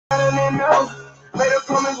Hey,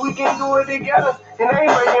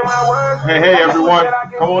 everyone.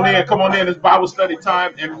 Come on in. It's Bible study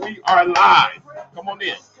time, and we are live. Come on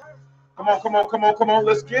in. Come on.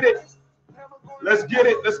 Let's get it. Let's get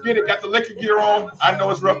it. Got the Laker gear on. I know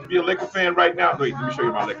it's rough to be a Laker fan right now. Wait, let me show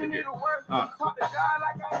you my Laker gear.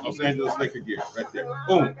 Los Angeles Laker gear right there.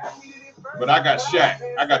 Boom. But I got Shaq.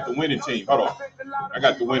 I got the winning team. Hold on. I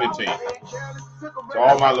got the winning team. To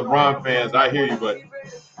all my LeBron fans, I hear you, but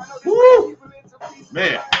woo,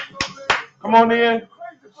 man, come on in.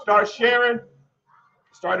 Start sharing.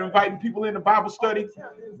 Start inviting people into Bible study.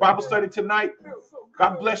 Bible study tonight.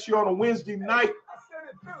 God bless you on a Wednesday night.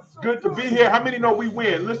 It's good to be here. How many know we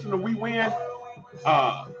win? Listen to We Win.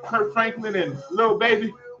 Kurt Franklin and Lil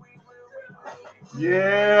Baby.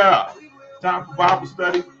 Yeah. Time for Bible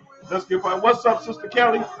study. Let's get by. What's up, Sister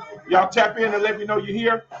Kelly? Y'all tap in and let me know you're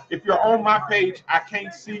here. If you're on my page, I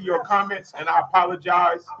can't see your comments, and I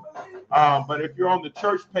apologize. But if you're on the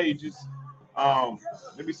church pages,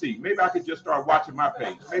 let me see. Maybe I could just start watching my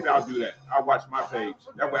page. Maybe I'll do that. I'll watch my page.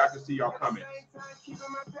 That way I can see y'all comments.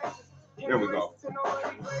 There we go.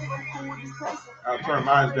 I'll turn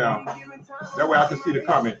mine down. That way I can see the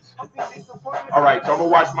comments. All right, so I'm going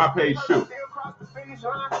to watch my page too.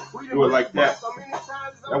 Do it like that.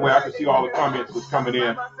 That way I can see all the comments that's coming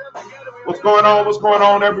in. What's going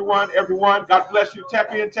on, everyone? God bless you.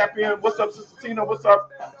 Tap in. What's up, Sister Tina? What's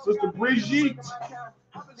up, Sister Brigitte?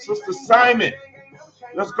 Sister Simon.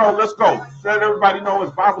 Let's go. Let everybody know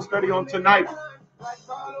it's Bible study on tonight.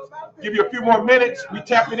 Give you a few more minutes. We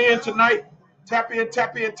tapping in tonight. Tap in.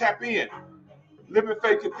 Living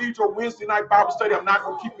Faith Cathedral Wednesday night Bible study. I'm not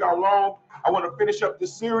going to keep y'all long. I want to finish up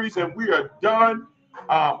this series, and we are done.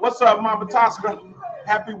 What's up, Mama Tosca?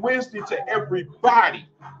 Happy Wednesday to everybody.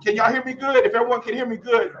 Can y'all hear me good? If everyone can hear me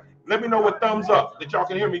good, let me know with thumbs up that y'all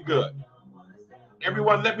can hear me good.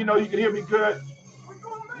 Everyone, let me know you can hear me good.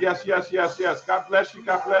 Yes. God bless you.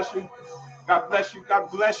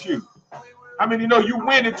 How many know you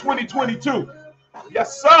win in 2022?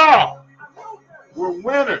 Yes, sir. We're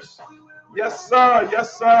winners. Yes,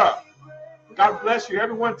 sir. God bless you.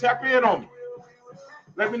 Everyone, tap in on me.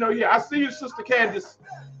 Let me know. Yeah, I see you, Sister Candace.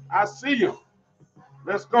 I see you.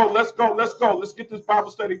 Let's go. Let's get this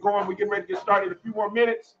Bible study going. We're getting ready to get started in a few more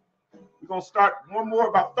minutes. We're going to start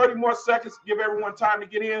about 30 more seconds. Give everyone time to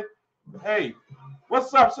get in. Hey,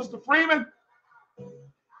 what's up, Sister Freeman?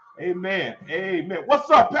 Amen. What's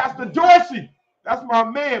up, Pastor Dorsey? That's my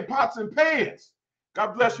man, Pots and Pans.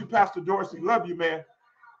 God bless you, Pastor Dorsey. Love you, man.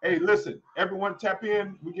 Hey, listen, everyone tap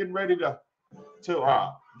in. We're getting ready to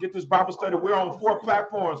get this Bible study. We're on 4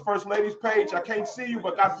 platforms. First Lady's page. I can't see you,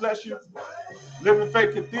 but God bless you. Living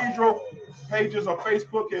Faith Cathedral pages on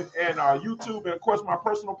Facebook and YouTube, and of course my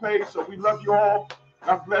personal page. So we love you all.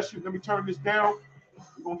 God bless you. Let me turn this down.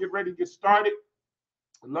 We're going to get ready to get started.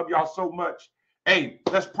 I love y'all so much. Hey,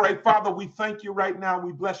 let's pray. Father, we thank you right now.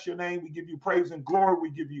 We bless your name. We give you praise and glory. We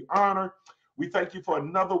give you honor. We thank you for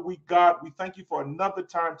another week, God. We thank you for another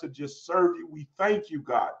time to just serve you. We thank you,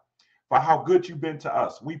 God, for how good you've been to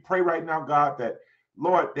us. We pray right now, God, that,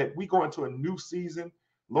 Lord, that we go into a new season,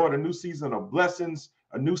 Lord, a new season of blessings,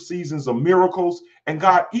 a new season of miracles. And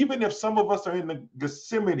God, even if some of us are in the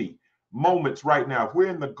Gethsemane moments right now, if we're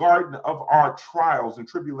in the garden of our trials and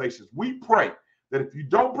tribulations, we pray that if you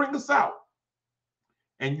don't bring us out,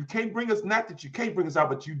 and you can't bring us, not that you can't bring us out,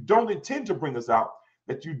 but you don't intend to bring us out,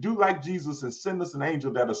 that you do like Jesus and send us an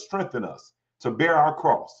angel that'll strengthen us to bear our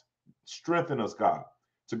cross. Strengthen us, God,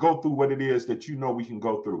 to go through what it is that you know we can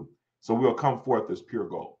go through, so we'll come forth as pure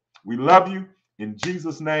gold. We love you. In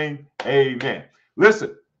Jesus' name, amen.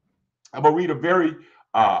 Listen, I'm going to read a very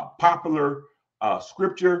popular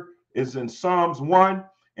scripture. It's in Psalms 1.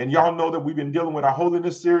 And y'all know that we've been dealing with our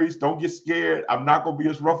holiness series. Don't get scared. I'm not going to be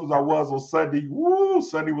as rough as I was on Sunday. Woo,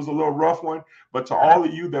 Sunday was a little rough one. But to all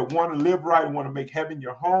of you that want to live right and want to make heaven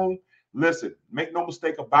your home, listen, make no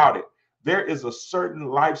mistake about it. There is a certain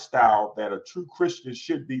lifestyle that a true Christian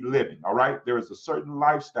should be living, all right? There is a certain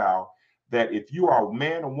lifestyle that if you are a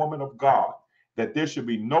man or woman of God, that there should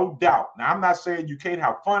be no doubt. Now, I'm not saying you can't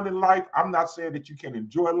have fun in life. I'm not saying that you can't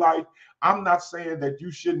enjoy life. I'm not saying that you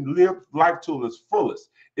shouldn't live life to its fullest.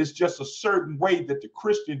 It's just a certain way that the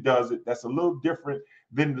Christian does it that's a little different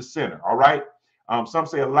than the sinner, all right? Some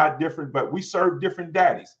say a lot different, but we serve different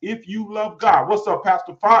daddies. If you love God, what's up,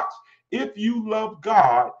 Pastor Fox? If you love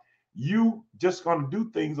God, you just going to do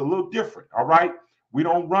things a little different, all right? We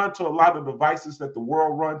don't run to a lot of the vices that the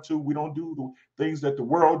world run to. We don't do the things that the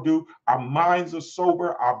world do. Our minds are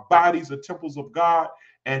sober. Our bodies are temples of God.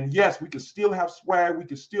 And yes, we can still have swag. We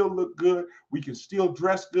can still look good. We can still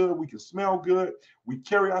dress good. We can smell good. We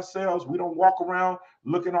carry ourselves. We don't walk around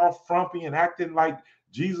looking all frumpy and acting like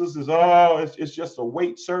Jesus is, it's just a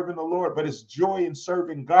weight serving the Lord, but it's joy in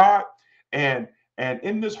serving God. And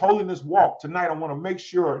in this holiness walk tonight, I want to make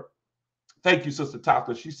sure, thank you, Sister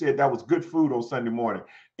Taka. She said that was good food on Sunday morning.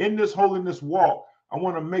 In this holiness walk, I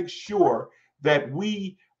want to make sure that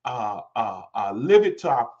we live it to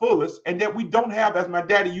our fullest, and that we don't have, as my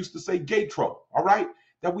daddy used to say, gay trouble. All right,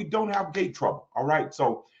 that we don't have gay trouble. All right,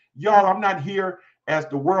 so y'all, I'm not here, as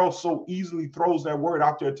the world so easily throws that word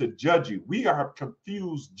out there, to judge you. We are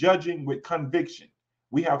confused judging with conviction.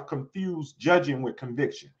 We have confused judging with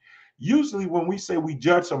conviction. Usually when we say we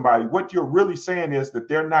judge somebody, what you're really saying is that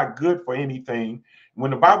they're not good for anything.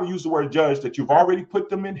 When the Bible uses the word judge, that you've already put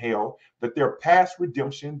them in hell, that they're past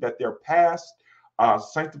redemption, that they're past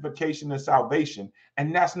sanctification and salvation,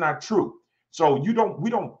 and that's not true. So we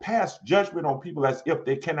don't pass judgment on people as if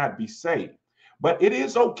they cannot be saved. But it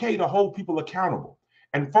is okay to hold people accountable.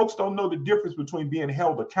 And folks don't know the difference between being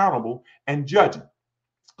held accountable and judging.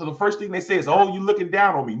 So the first thing they say is, oh, you're looking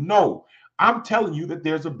down on me. No, I'm telling you that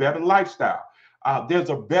there's a better lifestyle. There's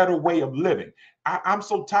a better way of living. I'm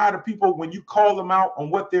so tired of people, when you call them out on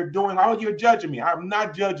what they're doing, oh, you're judging me. I'm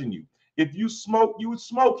not judging you. If you smoke, you were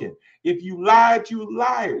smoking. If you lied, you a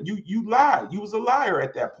liar. You lied. You was a liar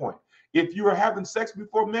at that point. If you were having sex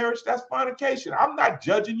before marriage, that's fornication. I'm not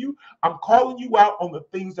judging you. I'm calling you out on the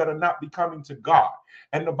things that are not becoming to God.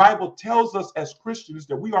 And the Bible tells us as Christians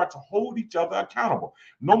that we are to hold each other accountable.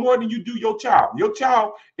 No more than you do your child. Your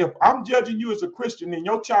child, if I'm judging you as a Christian, then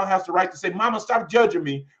your child has the right to say, Mama, stop judging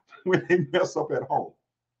me when they mess up at home.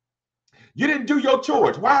 You didn't do your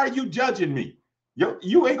chores. Why are you judging me?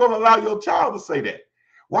 You ain't going to allow your child to say that.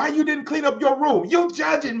 Why you didn't clean up your room? You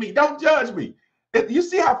judging me. Don't judge me. You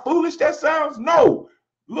see how foolish that sounds? No.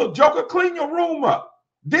 Little joker, clean your room up.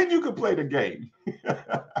 Then you can play the game.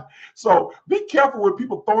 So be careful with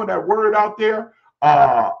people throwing that word out there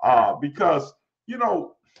because,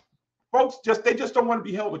 folks they just don't want to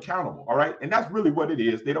be held accountable. All right. And that's really what it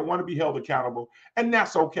is. They don't want to be held accountable. And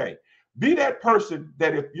that's okay. Be that person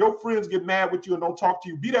that if your friends get mad with you and don't talk to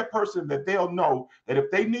you, be that person that they'll know that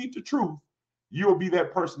if they need the truth, you'll be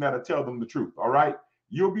that person that'll tell them the truth. All right.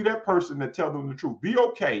 You'll be that person that tell them the truth. Be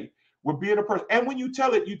okay with being a person. And when you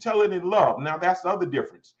tell it in love. Now, that's the other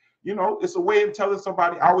difference. It's a way of telling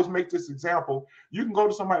somebody. I always make this example. You can go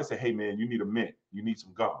to somebody and say, hey, man, you need a mint. You need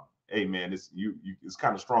some gum. Hey, man, it's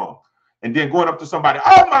kind of strong. And then going up to somebody,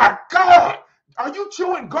 oh, my God, are you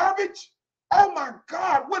chewing garbage? Oh, my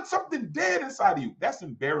God, what's something dead inside of you? That's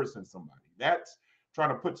embarrassing somebody. That's trying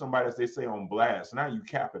to put somebody, as they say, on blast. Now you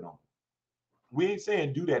capping on them. We ain't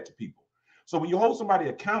saying do that to people. So when you hold somebody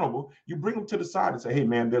accountable, you bring them to the side and say, hey,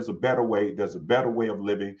 man, there's a better way. There's a better way of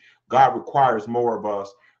living. God requires more of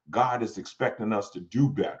us. God is expecting us to do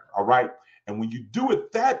better. All right. And when you do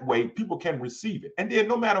it that way, people can receive it. And then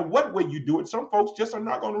no matter what way you do it, some folks just are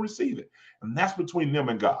not going to receive it. And that's between them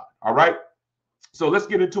and God. All right. So let's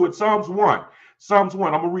get into it. Psalms 1. I'm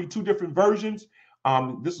going to read two different versions.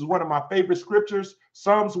 This is one of my favorite scriptures.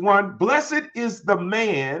 Psalms 1. Blessed is the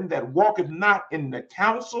man that walketh not in the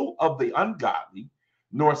counsel of the ungodly,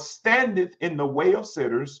 nor standeth in the way of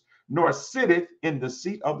sinners, nor sitteth in the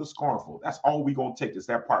seat of the scornful. That's all we're going to take is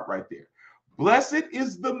that part right there. Blessed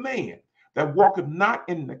is the man that walketh not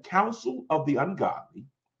in the counsel of the ungodly.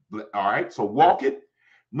 All right. So walketh,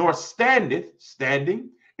 nor standeth, standing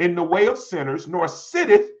in the way of sinners, nor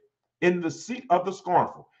sitteth in the seat of the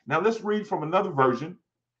scornful. Now let's read from another version.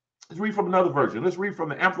 Let's read from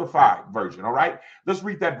the Amplified version. All right. Let's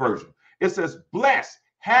read that version. It says, blessed,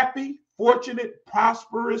 happy, fortunate,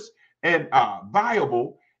 prosperous, and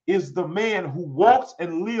viable is the man who walks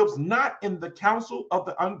and lives not in the counsel of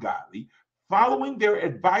the ungodly, following their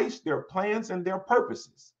advice, their plans, and their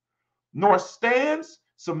purposes, nor stands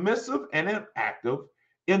submissive and inactive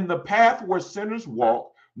in the path where sinners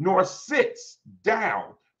walk, nor sits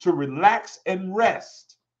down to relax and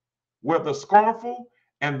rest where the scornful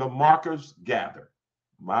and the mockers gather.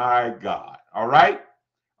 My God. All right.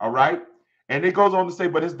 All right. And it goes on to say,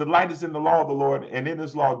 but his delight is in the law of the Lord, and in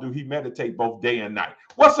his law do he meditate both day and night.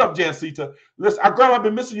 What's up, Jancita? Listen, girl, I've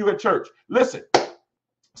been missing you at church. Listen.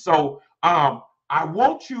 So I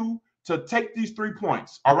want you to take these 3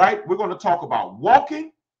 points. All right. We're going to talk about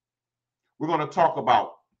walking. We're going to talk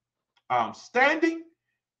about standing,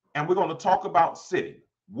 and we're going to talk about sitting.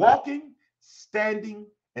 Walking, standing,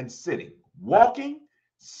 and sitting. Walking,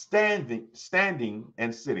 standing,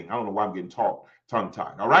 and sitting. I don't know why I'm getting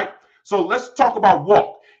tongue-tied. All right. So let's talk about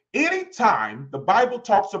walk. Anytime the Bible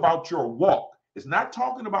talks about your walk, it's not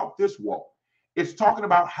talking about this walk. It's talking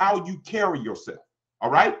about how you carry yourself. All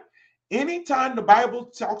right. Anytime the Bible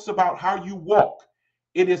talks about how you walk,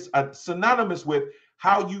 it is synonymous with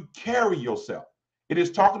how you carry yourself. It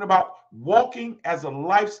is talking about walking as a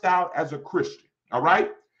lifestyle as a Christian. All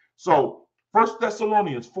right. So 1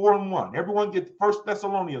 Thessalonians 4:1. Everyone get 1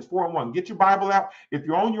 Thessalonians 4:1. Get your Bible out. If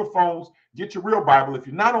you're on your phones, get your real Bible. If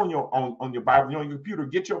you're not on your Bible, you're on your computer,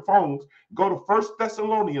 get your phones. Go to 1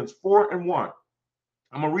 Thessalonians 4:1.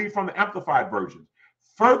 I'm going to read from the Amplified Version.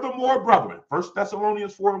 Furthermore, brethren, 1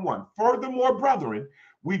 Thessalonians 4:1. Furthermore, brethren,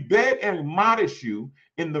 we beg and admonish you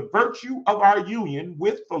in the virtue of our union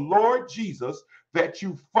with the Lord Jesus that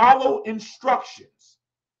you follow instructions.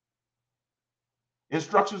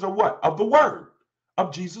 Instructions of what? Of the word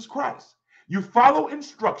of Jesus Christ. You follow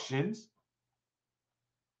instructions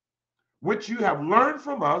which you have learned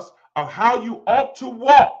from us of how you ought to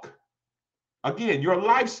walk. Again, your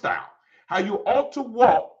lifestyle, how you ought to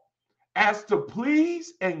walk as to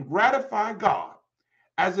please and gratify God,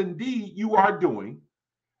 as indeed you are doing,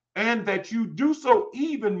 and that you do so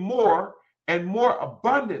even more and more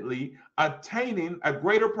abundantly, attaining a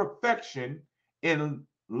greater perfection in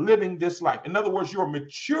living this life. In other words, you're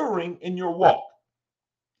maturing in your walk.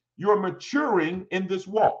 You're maturing in this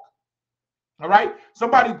walk. All right.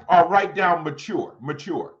 Somebody write down mature.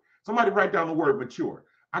 Somebody write down the word mature.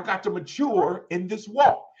 I got to mature in this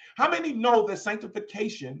walk. How many know that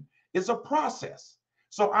sanctification is a process?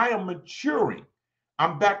 So I am maturing.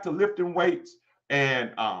 I'm back to lifting weights.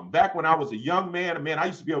 And back when I was a young man, I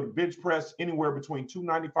used to be able to bench press anywhere between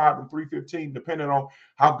 295 and 315, depending on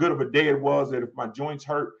how good of a day it was and if my joints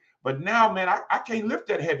hurt. But now, man, I can't lift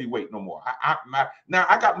that heavy weight no more. Now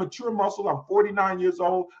I got mature muscle. I'm 49 years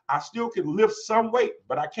old. I still can lift some weight,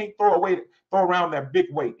 but I can't throw around that big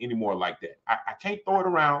weight anymore like that. I can't throw it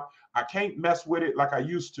around. I can't mess with it like I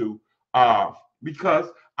used to because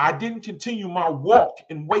I didn't continue my walk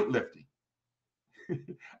in weightlifting.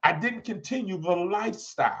 I didn't continue the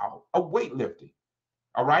lifestyle of weightlifting.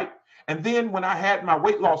 All right. And then when I had my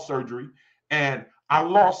weight loss surgery and I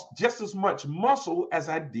lost just as much muscle as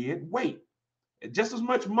I did weight, just as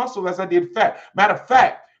much muscle as I did fat. Matter of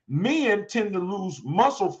fact, men tend to lose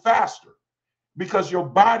muscle faster because your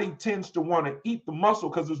body tends to want to eat the muscle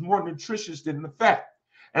because it's more nutritious than the fat.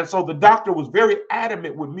 And so the doctor was very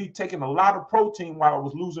adamant with me taking a lot of protein while I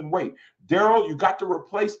was losing weight. Daryl, you got to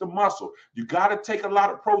replace the muscle. You got to take a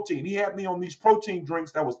lot of protein. He had me on these protein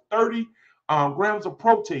drinks that was 30 grams of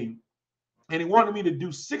protein. And he wanted me to do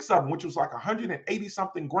 6 of them, which was like 180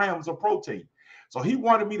 something grams of protein. So he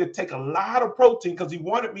wanted me to take a lot of protein because he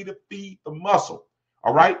wanted me to feed the muscle.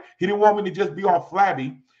 All right. He didn't want me to just be all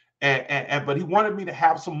flabby. But he wanted me to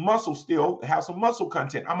have some muscle still, have some muscle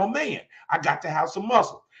content. I'm a man. I got to have some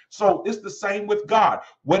muscle. So it's the same with God.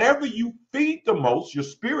 Whatever you feed the most, your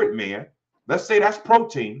spirit man, let's say that's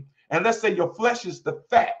protein, and let's say your flesh is the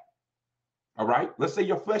fat. All right. Let's say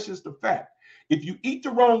your flesh is the fat. If you eat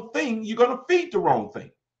the wrong thing, you're going to feed the wrong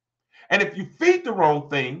thing. And if you feed the wrong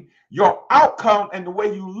thing, your outcome and the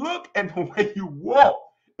way you look and the way you walk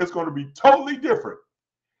is going to be totally different.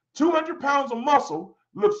 200 pounds of muscle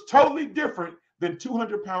looks totally different than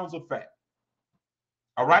 200 pounds of fat.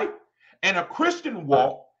 All right. And a Christian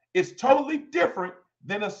walk is totally different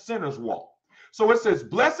than a sinner's walk. So it says,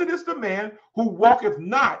 blessed is the man who walketh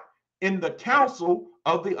not in the counsel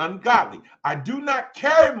of the ungodly. I do not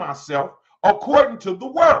carry myself according to the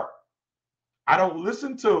world. I don't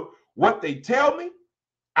listen to what they tell me.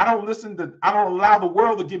 I don't allow the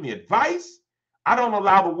world to give me advice. I don't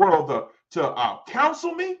allow the world to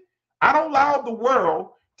counsel me. I don't allow the world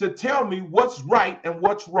to tell me what's right and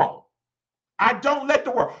what's wrong. I don't let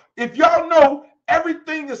the world. If y'all know,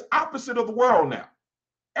 everything is opposite of the world now.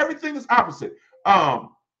 Everything is opposite.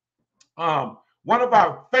 One of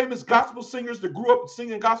our famous gospel singers that grew up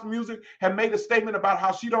singing gospel music had made a statement about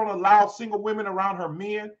how she don't allow single women around her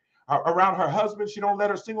men, around her husband. She don't let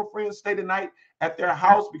her single friends stay the night at their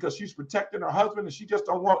house because she's protecting her husband and she just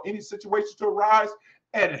don't want any situation to arise.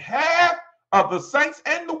 And half of the saints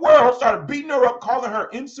and the world started beating her up, calling her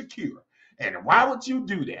insecure. And why would you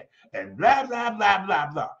do that? And blah, blah, blah, blah,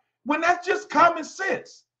 blah. When that's just common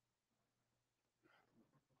sense.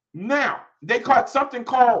 Now, they caught something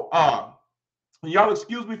called, y'all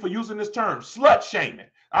excuse me for using this term, slut shaming.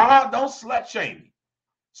 Don't slut shame me.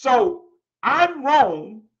 So I'm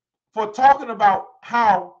wrong for talking about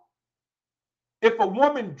how if a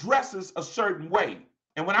woman dresses a certain way,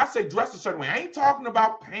 and when I say dress a certain way, I ain't talking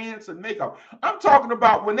about pants and makeup. I'm talking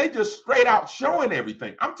about when they just straight out showing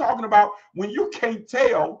everything. I'm talking about when you can't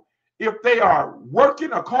tell if they are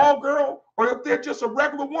working a call girl or if they're just a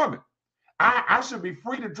regular woman. I should be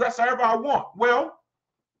free to dress however I want. Well,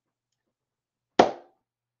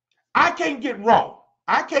 I can't get wrong.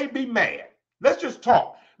 I can't be mad. Let's just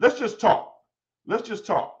talk. Let's just talk. Let's just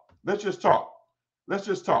talk. Let's just talk. Let's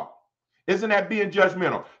just talk. Isn't that being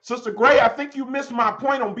judgmental? Sister Gray, I think you missed my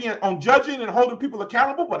point on judging and holding people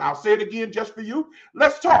accountable, but I'll say it again just for you.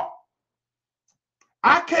 Let's talk.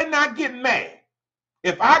 I cannot get mad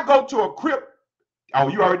if I go to a Crip. Oh,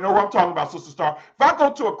 you already know what I'm talking about, Sister Star. If I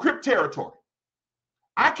go to a Crip territory,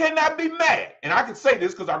 I cannot be mad. And I can say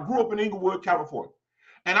this because I grew up in Inglewood, California.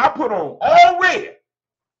 And I put on all red.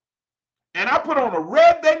 And I put on a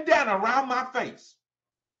red bandana around my face.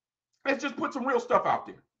 Let's just put some real stuff out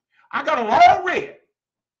there. I got on all red.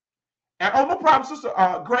 And oh, no problem, Sister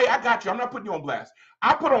Gray, I got you. I'm not putting you on blast.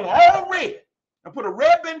 I put on all red. I put a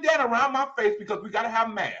red bandana around my face because we got to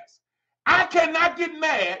have masks. I cannot get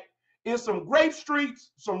mad if some Grape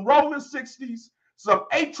Streets, some Rolling 60s, some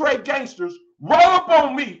 8-tray gangsters roll up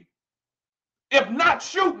on me. If not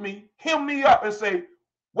shoot me, hem me up and say,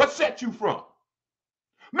 what set you from?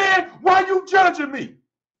 Man, why you judging me?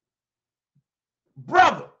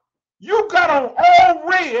 Brother, you got on all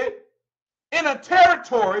red in a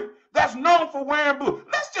territory that's known for wearing blue.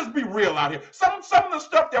 Let's just be real out here. Some of the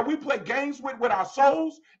stuff that we play games with our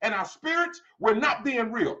souls and our spirits, we're not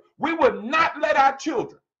being real. We would not let our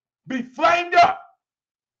children be flamed up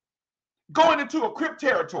going into a Crip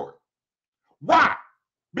territory. Why?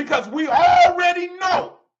 Because we already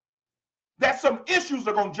know that some issues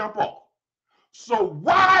are going to jump off. So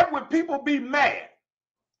why would people be mad?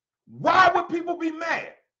 Why would people be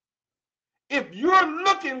mad if you're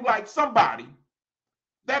looking like somebody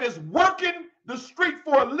that is working the street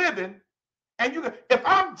for a living, and if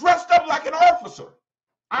I'm dressed up like an officer,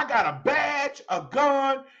 I got a badge, a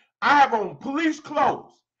gun, I have on police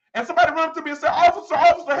clothes, and somebody runs to me and say, officer,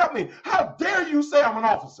 help me. How dare you say I'm an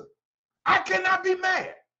officer? I cannot be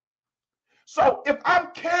mad. So if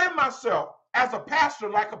I'm carrying myself as a pastor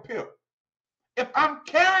like a pimp, if I'm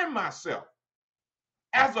carrying myself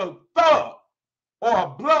as a thug or a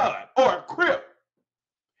blood or a Crip,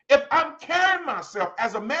 if I'm carrying myself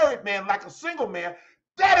as a married man like a single man,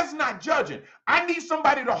 that is not judging. I need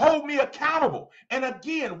somebody to hold me accountable. And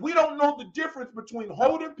again, we don't know the difference between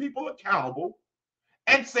holding people accountable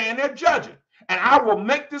and saying they're judging. And I will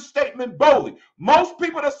make this statement boldly. Most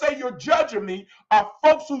people that say you're judging me are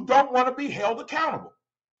folks who don't want to be held accountable.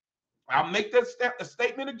 I'll make that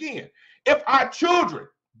statement again. If our children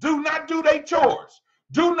do not do their chores,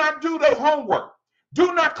 do not do their homework,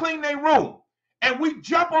 do not clean their room, and we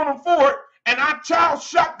jump on them for it, and our child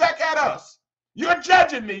shot back at us, you're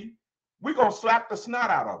judging me, we're going to slap the snot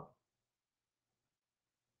out of them.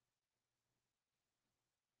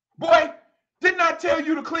 Boy, didn't I tell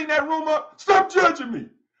you to clean that room up? Stop judging me.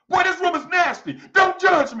 Boy, this room is nasty. Don't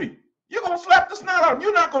judge me. You're going to slap the snot out of them.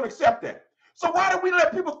 You're not going to accept that. So why do we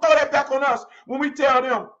let people throw that back on us when we tell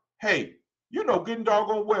them, hey, you know good and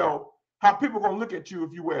doggone well how people are going to look at you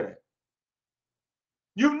if you wear that.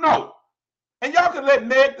 You know. And y'all can let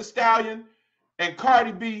Meg Thee Stallion and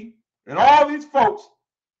Cardi B and all these folks,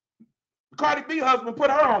 Cardi B husband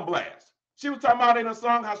put her on blast. She was talking about in a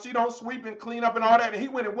song how she don't sweep and clean up and all that. And he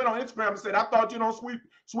went on Instagram and said, I thought you don't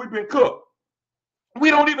sweep and cook.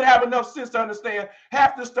 We don't even have enough sense to understand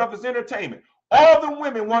half this stuff is entertainment. All the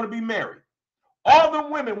women want to be married. All the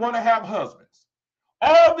women want to have husbands.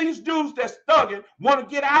 All these dudes that's thugging want to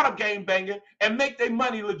get out of game banging and make their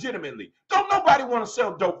money legitimately. Don't nobody want to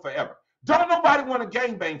sell dope forever. Don't nobody want to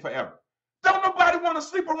gang bang forever. Don't nobody want to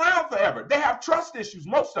sleep around forever. They have trust issues,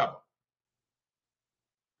 most of them.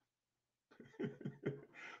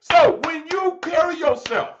 So when you carry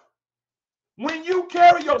yourself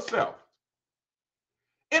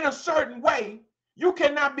in a certain way, you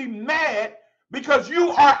cannot be mad because you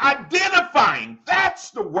are identifying. That's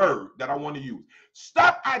the word that I want to use.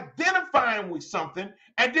 Stop identifying with something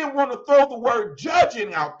and then want to throw the word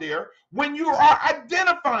judging out there when you are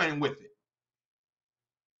identifying with it.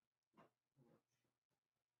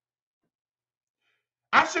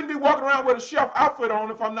 I shouldn't be walking around with a chef outfit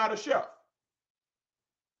on if I'm not a chef.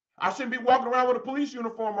 I shouldn't be walking around with a police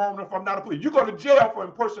uniform on if I'm not a police. You go to jail for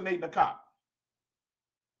impersonating a cop.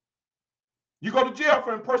 You go to jail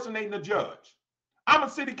for impersonating a judge. I'm a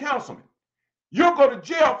city councilman. You'll go to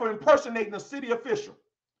jail for impersonating a city official.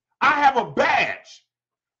 I have a badge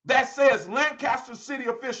that says Lancaster City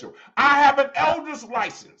Official. I have an elder's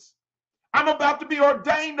license. I'm about to be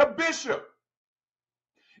ordained a bishop.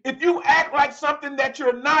 If you act like something that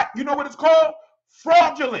you're not, you know what it's called?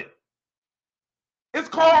 Fraudulent. It's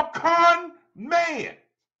called con man.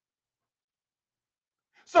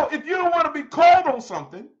 So if you don't want to be called on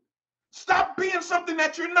something, stop being something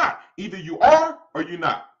that you're not. Either you are or you're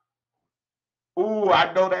not. Ooh,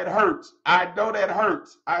 I know that hurts. I know that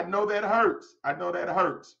hurts. I know that hurts. I know that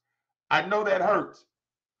hurts. I know that hurts.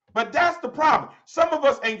 But that's the problem. Some of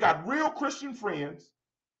us ain't got real Christian friends,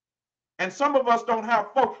 and some of us don't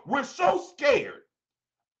have folks. We're so scared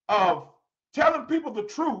of telling people the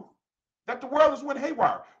truth that the world is went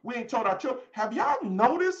haywire. We ain't told our children. Have y'all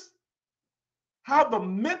noticed how the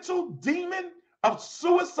mental demon of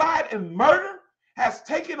suicide and murder has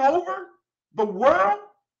taken over the world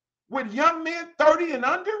with young men 30 and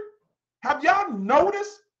under? Have y'all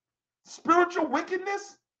noticed spiritual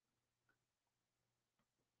wickedness?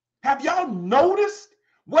 Have y'all noticed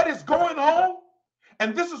what is going on?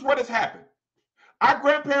 And this is what has happened. Our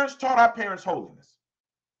grandparents taught our parents holiness.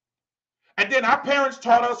 And then our parents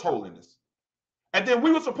taught us holiness. And then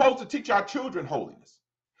we were supposed to teach our children holiness.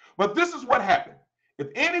 But this is what happened. If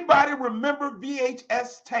anybody remember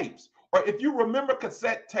VHS tapes, or if you remember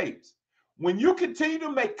cassette tapes, when you continue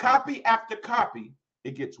to make copy after copy,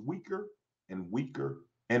 it gets weaker and weaker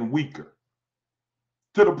and weaker,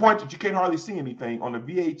 to the point that you can't hardly see anything on the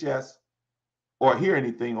VHS or hear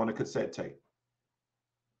anything on the cassette tape.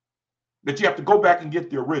 That you have to go back and get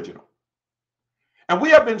the original. And we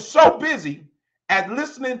have been so busy at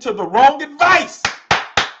listening to the wrong advice.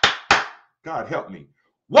 God help me.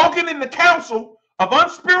 Walking in the counsel of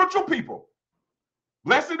unspiritual people.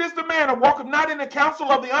 Blessed is the man that walketh not in the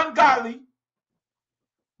counsel of the ungodly.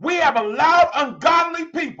 We have allowed ungodly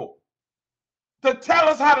people to tell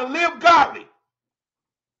us how to live godly.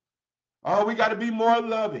 Oh, we got to be more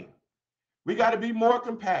loving. We got to be more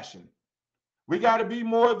compassionate. We got to be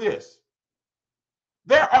more this.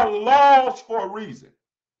 There are laws for a reason.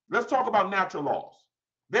 Let's talk about natural laws.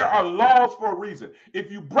 There are laws for a reason.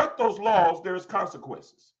 If you break those laws, there's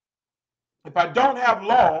consequences. If I don't have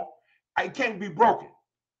law, it can't be broken.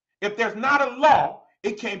 If there's not a law,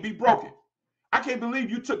 it can't be broken. I can't believe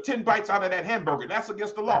you took 10 bites out of that hamburger. That's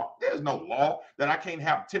against the law. There's no law that I can't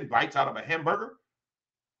have 10 bites out of a hamburger.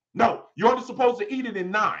 No, you're only supposed to eat it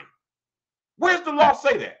in 9. Where's the law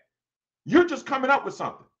say that? You're just coming up with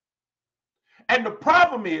something. And the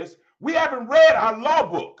problem is, we haven't read our law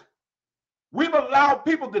book. We've allowed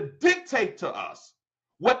people to dictate to us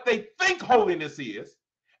what they think holiness is,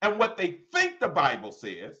 and what they think the Bible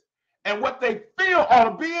says, and what they feel ought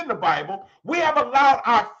to be in the Bible. We have allowed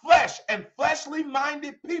our flesh and fleshly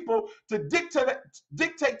minded people to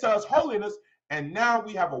dictate to us holiness, and now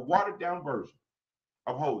we have a watered down version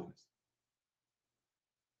of holiness.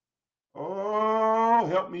 Oh,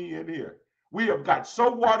 help me in here. We have got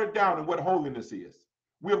so watered down in what holiness is.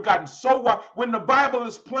 We have gotten so when the Bible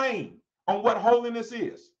is plain on what holiness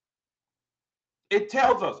is. It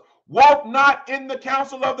tells us, walk not in the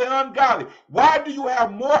counsel of the ungodly. Why do you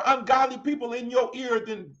have more ungodly people in your ear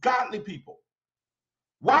than godly people?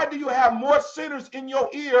 Why do you have more sinners in your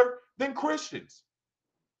ear than Christians?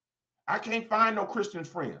 I can't find no Christian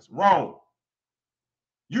friends. Wrong.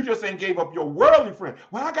 You just ain't gave up your worldly friend.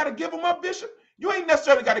 Well, I got to give them up, Bishop. You ain't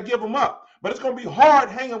necessarily got to give them up, but it's going to be hard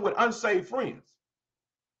hanging with unsaved friends.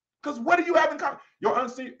 Because what do you have in common? Your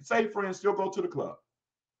unsaved friends still go to the club.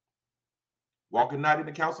 Walking not in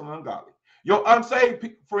the counsel of ungodly. Your unsaved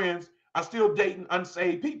friends are still dating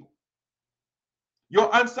unsaved people. Your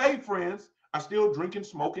unsaved friends are still drinking,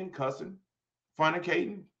 smoking, cussing,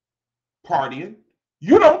 fornicating, partying.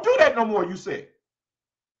 You don't do that no more, you said.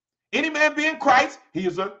 Any man be in Christ, he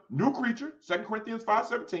is a new creature. 2 Corinthians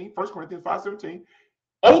 5:17, 1 Corinthians 5:17.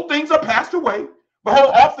 Old things are passed away.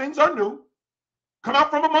 Behold, all things are new. Come out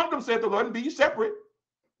from among them, said the Lord, and be ye separate.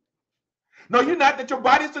 Know you not that your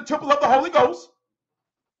body is the temple of the Holy Ghost?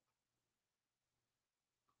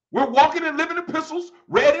 We're walking and living epistles,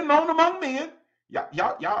 read and known among men.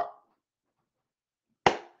 Y'all.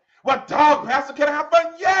 What, dog, Pastor, can I have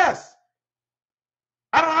fun? Yes.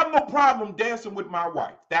 I don't have no problem dancing with my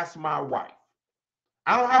wife. That's my wife.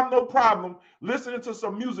 I don't have no problem listening to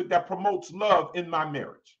some music that promotes love in my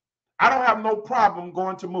marriage. I don't have no problem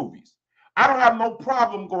going to movies. I don't have no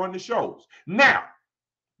problem going to shows. Now,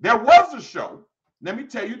 there was a show. Let me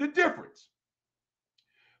tell you the difference.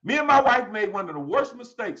 Me and my wife made one of the worst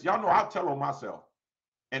mistakes. Y'all know I'll tell on myself.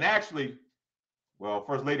 And actually, well,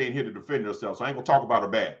 First Lady ain't here to defend herself, so I ain't going to talk about her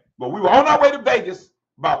bad. But we were on our way to Vegas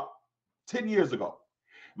about 10 years ago.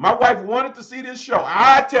 My wife wanted to see this show.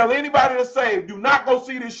 I tell anybody that's saved, do not go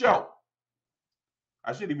see this show.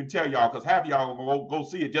 I shouldn't even tell y'all because half of y'all are going to go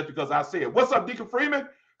see it just because I said, what's up, Deacon Freeman?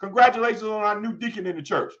 Congratulations on our new deacon in the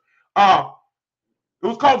church. It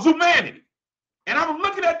was called Zumanity. And I was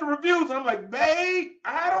looking at the reviews and I'm like, babe,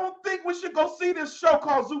 I don't think we should go see this show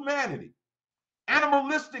called Zumanity.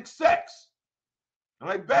 Animalistic sex. I'm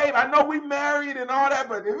like, babe, I know we married and all that,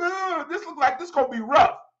 but this looks like this going to be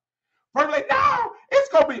rough. First lady, no, it's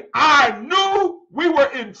going to be, I knew we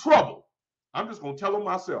were in trouble. I'm just going to tell them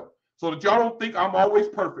myself so that y'all don't think I'm always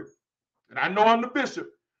perfect. And I know I'm the bishop,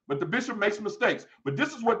 but the bishop makes mistakes. But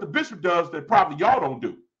this is what the bishop does that probably y'all don't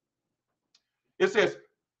do. It says,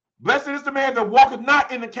 blessed is the man that walketh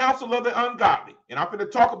not in the counsel of the ungodly. And I'm going to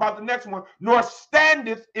talk about the next one, nor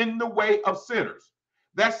standeth in the way of sinners.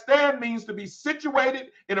 That stand means to be situated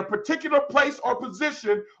in a particular place or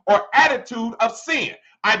position or attitude of sin.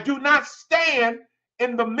 I do not stand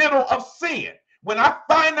in the middle of sin. When I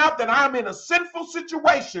find out that I'm in a sinful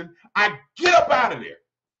situation, I get up out of there.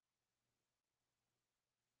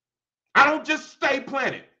 I don't just stay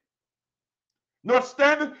planted. Nor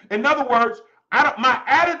standing. In other words, my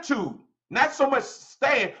attitude, not so much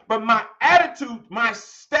stand, but my attitude, my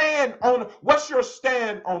stand on, what's your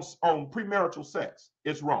stand on premarital sex?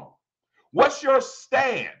 It's wrong. What's your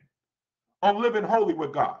stand on living holy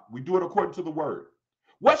with God? We do it according to the word.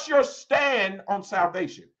 What's your stand on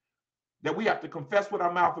salvation? That we have to confess with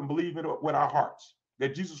our mouth and believe in it with our hearts.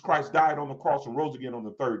 That Jesus Christ died on the cross and rose again on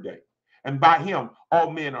the third day. And by him,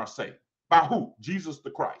 all men are saved. By who? Jesus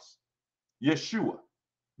the Christ. Yeshua,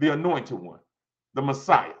 the anointed one, the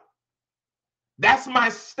Messiah. That's my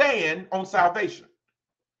stand on salvation.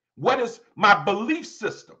 What is my belief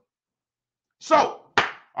system? So,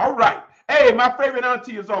 all right. Hey, my favorite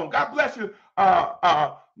auntie is on. God bless you,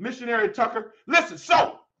 missionary Tucker. Listen,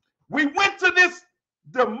 so we went to this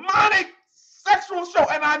demonic sexual show,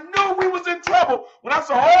 and I knew we was in trouble when I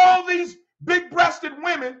saw all these big-breasted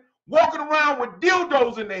women walking around with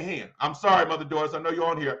dildos in their hand. I'm sorry, Mother Doris, I know you're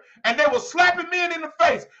on here. And they were slapping men in the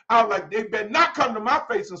face. I was like, they better not come to my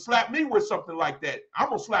face and slap me with something like that. I'm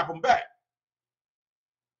going to slap them back.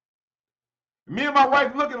 Me and my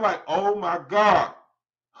wife looking like, oh my God,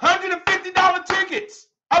 $150 tickets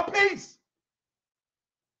a piece.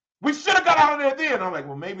 We should have got out of there then. I'm like,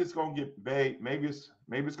 well, maybe it's going to get big. Maybe it's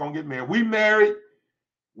going to get married. We married.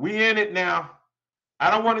 We in it now. I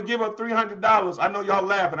don't want to give up $300. I know y'all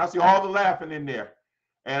laughing. I see all the laughing in there.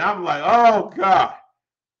 And I'm like, oh God.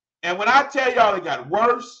 And when I tell y'all it got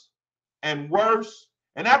worse and worse,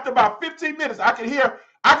 and after about 15 minutes, I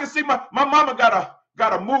can see my mama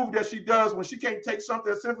got a move that she does when she can't take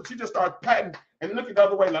something that's simple. She just starts patting and looking the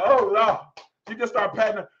other way like, oh Lord. She just started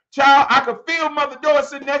patting her. Child, I could feel Mother Doris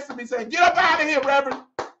sitting next to me saying, get up out of here, Reverend.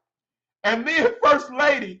 And me and First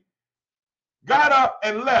Lady got up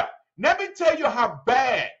and left. Let me tell you how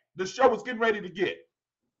bad the show was getting ready to get.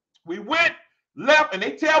 We went, left, and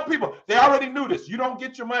they tell people, they already knew this. You don't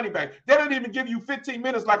get your money back. They don't even give you 15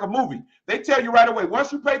 minutes like a movie. They tell you right away,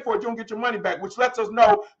 once you pay for it, you don't get your money back, which lets us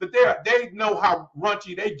know that they know how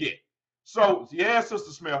raunchy they get. So, yeah,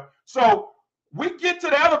 Sister Smell. So we get to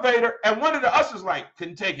the elevator, and one of the ushers like,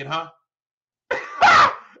 couldn't take it, huh?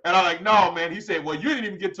 And I'm like, no, man. He said, well, you didn't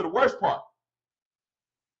even get to the worst part.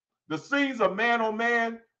 The scenes of man on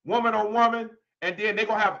man, woman on woman, and then they're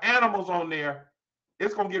going to have animals on there.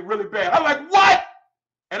 It's going to get really bad. I'm like, what?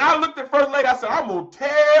 And I looked at First Lady. I said, I'm going to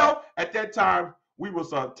tell. At that time, we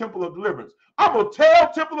was a Temple of Deliverance. I'm going to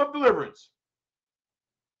tell Temple of Deliverance.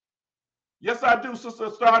 Yes, I do, Sister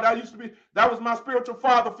Star. That was my spiritual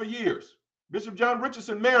father for years. Bishop John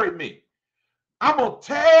Richardson married me. I'm going to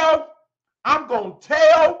tell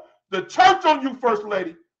the church on you, First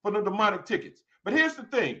Lady, for the demonic tickets. But here's the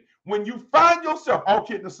thing. When you find yourself, all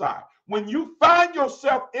kidding aside, when you find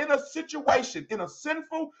yourself in a situation, in a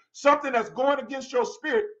sinful, something that's going against your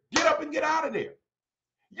spirit, get up and get out of there.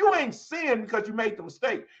 You ain't sin because you made the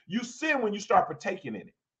mistake. You sin when you start partaking in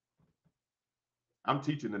it. I'm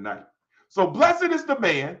teaching tonight. So blessed is the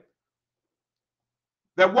man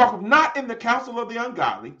that walketh not in the counsel of the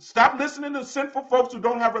ungodly. Stop listening to sinful folks who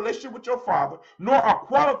don't have a relationship with your Father, nor are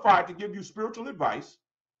qualified to give you spiritual advice.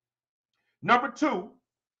 Number two,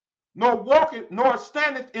 nor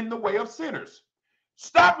standeth in the way of sinners.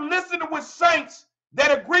 Stop listening with saints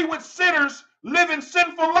that agree with sinners living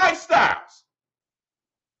sinful lifestyles.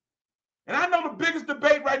 And I know the biggest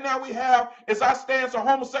debate right now we have is our stance on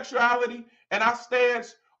homosexuality and our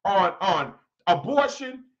stance on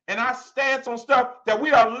abortion and our stance on stuff that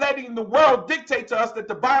we are letting the world dictate to us that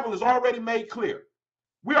the Bible has already made clear.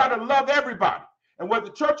 We are to love everybody. And what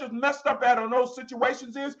the church has messed up at on those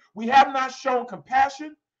situations is we have not shown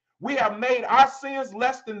compassion. We have made our sins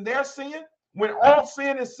less than their sin when all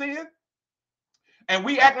sin is sin. And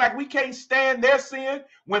we act like we can't stand their sin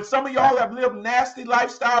when some of y'all have lived nasty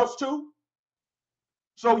lifestyles too.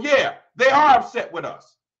 So yeah, they are upset with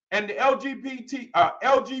us. And the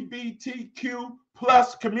LGBTQ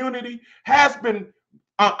plus community has been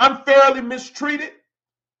unfairly mistreated.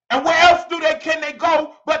 And where else can they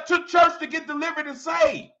go but to church to get delivered and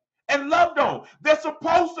saved? and loved on. They're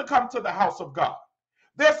supposed to come to the house of God.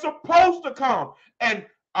 They're supposed to come and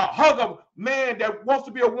hug a man that wants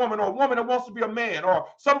to be a woman, or a woman that wants to be a man, or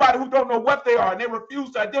somebody who don't know what they are and they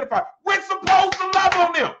refuse to identify. We're supposed to love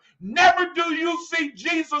on them. Never do you see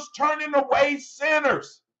Jesus turning away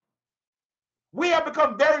sinners. We have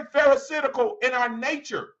become very pharisaical in our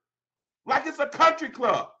nature, like it's a country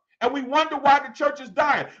club, and we wonder why the church is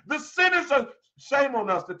dying. The sinners are, shame on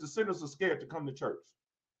us that the sinners are scared to come to church.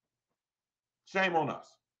 Shame on us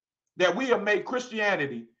that we have made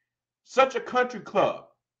Christianity such a country club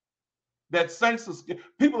that saints are scared.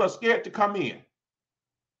 People are scared to come in.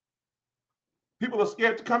 People are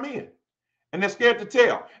scared to come in, and they're scared to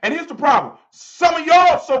tell. And here's the problem. Some of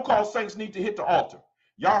y'all so-called saints need to hit the altar.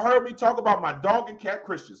 Y'all heard me talk about my dog and cat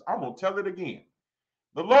Christians. I'm going to tell it again.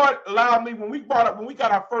 The Lord allowed me, when we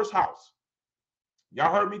got our first house,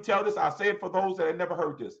 y'all heard me tell this. I'll say it for those that have never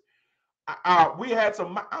heard this. We had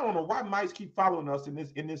some, I don't know why mice keep following us in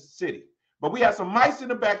this city, but we had some mice in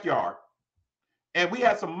the backyard, and we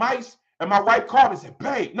had some mice, and my wife called and said,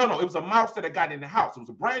 babe, no, it was a mouse that had got in the house. It was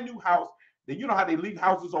a brand new house. That, you know how they leave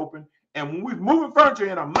houses open, and when we was moving furniture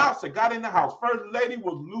in, a mouse that got in the house. First lady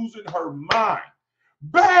was losing her mind.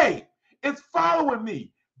 Babe, it's following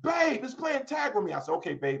me. Babe, it's playing tag with me. I said,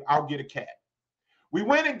 okay, babe, I'll get a cat. We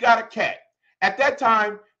went and got a cat. At that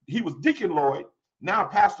time, he was Deacon Lloyd, now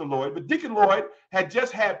Pastor Lloyd, but Deacon Lloyd had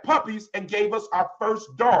just had puppies and gave us our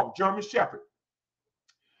first dog, German Shepherd.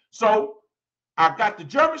 So I got the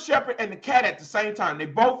German Shepherd and the cat at the same time. They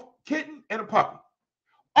both kitten and a puppy.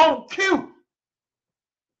 On cue,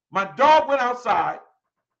 my dog went outside.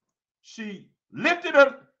 He lifted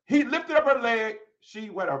up her leg,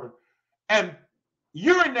 and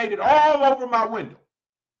urinated all over my window.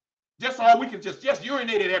 Just all we could just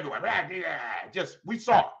urinated everywhere. We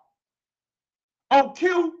saw it. On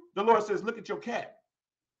cue, the Lord says, look at your cat.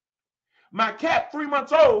 My cat, 3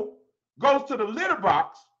 months old, goes to the litter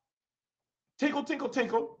box, tinkle, tinkle,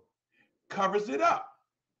 tinkle, covers it up.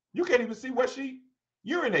 You can't even see where she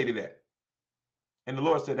urinated at. And the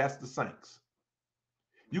Lord said, that's the saints.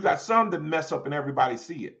 You got some that mess up and everybody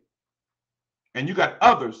see it. And you got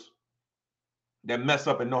others that mess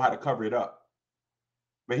up and know how to cover it up.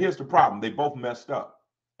 But here's the problem. They both messed up.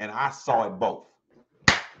 And I saw it both.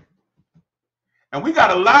 And we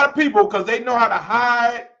got a lot of people, because they know how to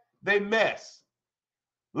hide they mess.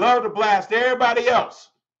 Love to blast everybody else.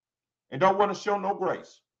 And don't want to show no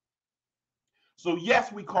grace. So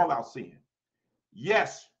yes, we call out sin.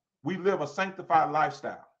 Yes, we live a sanctified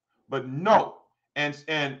lifestyle. But no. And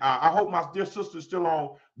I hope my dear sister's still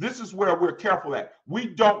on. This is where we're careful at. We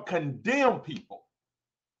don't condemn people.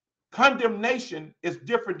 Condemnation is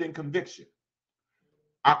different than conviction.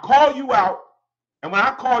 I call you out, and when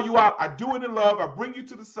I call you out, I do it in love. I bring you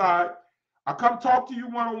to the side. I come talk to you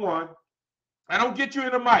one-on-one. I don't get you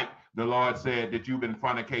in the mic. The Lord said that you've been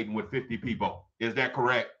fornicating with 50 people. Is that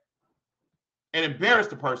correct? And embarrass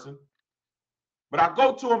the person. But I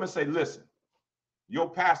go to him and say, listen, your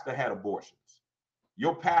pastor had abortions.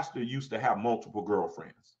 Your pastor used to have multiple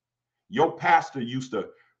girlfriends. Your pastor used to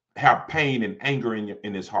have pain and anger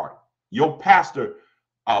in his heart. Your pastor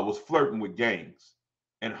was flirting with gangs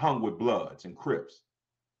and hung with Bloods and Crips.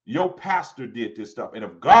 Your pastor did this stuff. And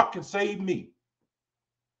if God can save me,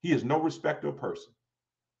 he is no respecter of person.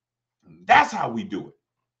 That's how we do it.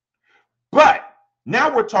 But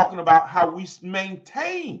now we're talking about how we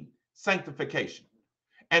maintain sanctification.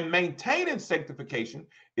 And maintaining sanctification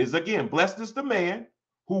is, again, blessed is the man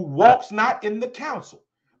who walks not in the counsel.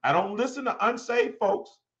 I don't listen to unsaved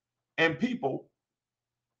folks and people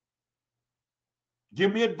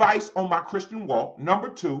give me advice on my Christian walk. Number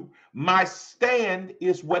two, my stand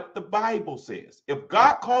is what the Bible says. If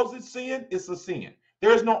God calls it sin, it's a sin.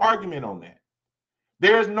 There is no argument on that.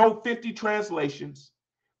 There is no 50 translations.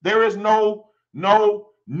 There is no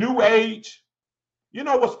new age. You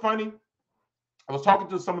know what's funny? I was talking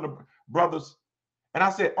to some of the brothers, and I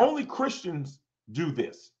said, only Christians do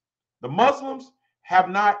this. The Muslims have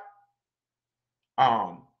not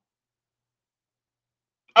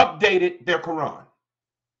updated their Quran.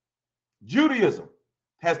 Judaism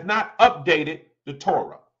has not updated the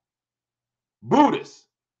Torah. Buddhists,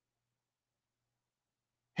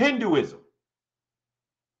 Hinduism,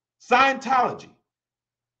 Scientology,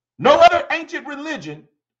 no other ancient religion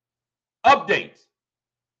updates.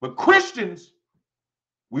 But Christians,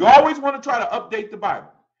 we always want to try to update the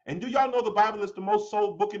Bible. And do y'all know the Bible is the most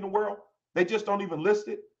sold book in the world? They just don't even list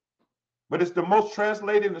it. But it's the most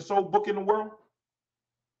translated and sold book in the world.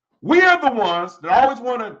 We are the ones that always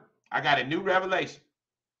want to, I got a new revelation.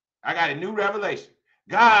 I got a new revelation.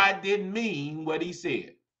 God didn't mean what he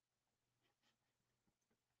said.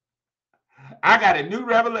 I got a new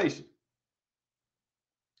revelation.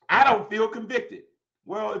 I don't feel convicted.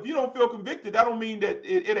 Well, if you don't feel convicted, that don't mean that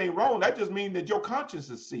it ain't wrong. That just means that your conscience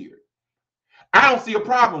is seared. I don't see a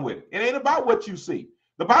problem with it. It ain't about what you see.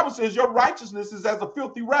 The Bible says your righteousness is as a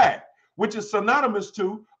filthy rag, which is synonymous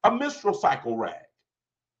to a menstrual cycle rag.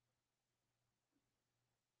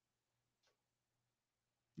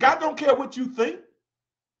 God don't care what you think.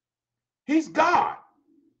 He's God.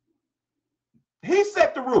 He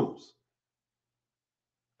set the rules.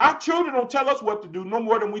 Our children don't tell us what to do no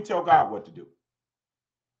more than we tell God what to do.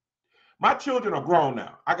 My children are grown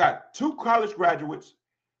now. I got 2 college graduates,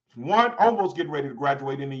 one almost getting ready to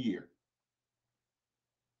graduate in a year.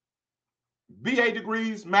 BA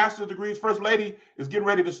degrees, master's degrees. First lady is getting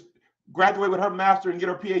ready to graduate with her master and get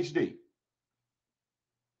her PhD.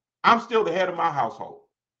 I'm still the head of my household.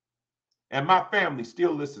 And my family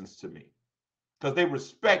still listens to me because they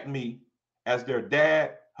respect me as their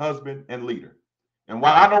dad, husband, and leader. And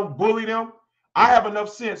while I don't bully them, I have enough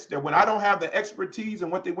sense that when I don't have the expertise in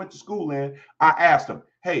what they went to school in, I ask them,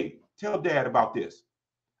 hey, tell dad about this.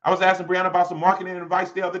 I was asking Brianna about some marketing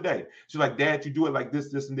advice the other day. She's like, Dad, you do it like this,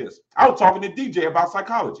 this, and this. I was talking to DJ about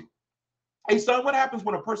psychology. Hey, son, what happens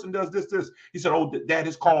when a person does this, this? He said, oh, Dad,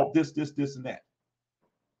 is called this, this, this, and that.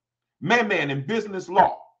 Man in business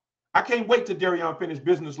law. I can't wait till Darion finish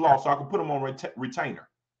business law so I can put him on retainer.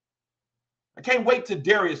 I can't wait till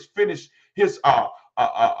Darius finish his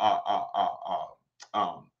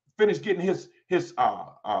finish getting his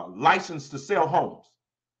license to sell homes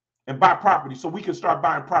and buy property so we can start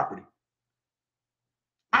buying property.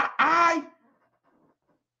 I'm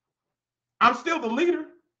still the leader.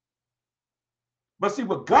 But see,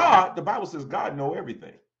 with God, the Bible says God knows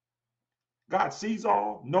everything. God sees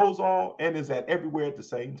all, knows all, and is at everywhere at the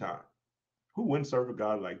same time. Who wouldn't serve a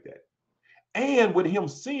God like that? And with him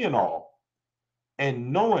seeing all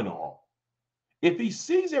and knowing all, if he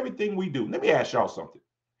sees everything we do, let me ask y'all something.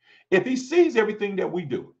 If he sees everything that we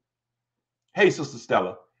do, hey, Sister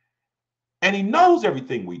Stella, and he knows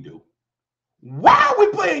everything we do, why are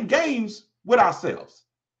we playing games with ourselves?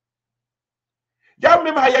 Y'all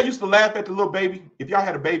remember how y'all used to laugh at the little baby? If y'all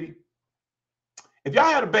had a baby,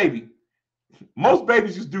 most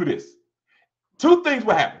babies used to do this. 2 things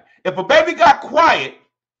would happen. If a baby got quiet,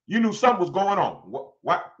 you knew something was going on.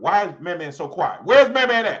 Why is Man so quiet? Where's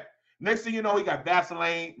Man at? Next thing you know, he got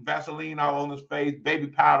Vaseline all on his face, baby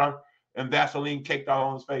powder and Vaseline caked all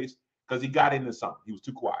on his face because he got into something. He was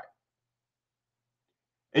too quiet.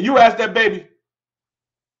 And you ask that baby,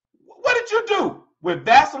 what did you do? With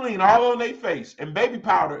Vaseline all on their face and baby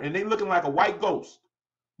powder and they looking like a white ghost.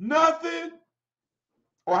 Nothing.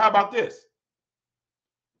 Or how about this?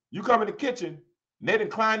 You come in the kitchen, and they done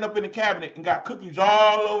climbed up in the cabinet and got cookies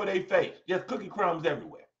all over their face. Just cookie crumbs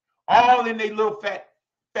everywhere. All in their little fat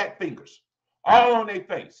fingers. All on their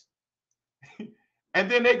face.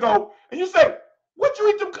 And then they go, and you say, what you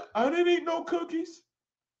eat them? I didn't eat no cookies.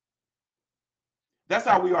 That's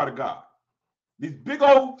how we are to God. These big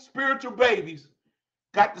old spiritual babies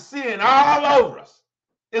got the sin all over us.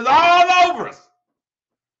 It's all over us.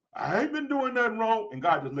 I ain't been doing nothing wrong. And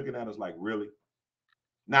God just looking at us like, really?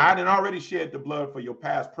 Now, I done already shed the blood for your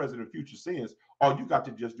past, present, and future sins. All you got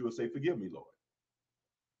to just do is say, forgive me, Lord.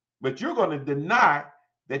 But you're going to deny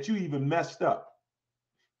that you even messed up.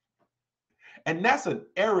 And that's an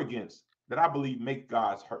arrogance that I believe make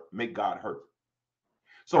God hurt.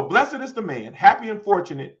 So blessed is the man, happy and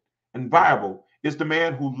fortunate and viable is the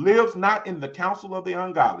man who lives not in the counsel of the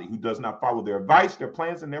ungodly, who does not follow their advice, their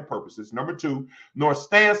plans, and their purposes. Number 2, nor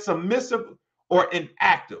stand submissive or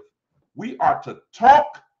inactive. We are to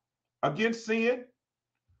talk against sin.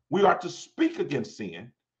 We are to speak against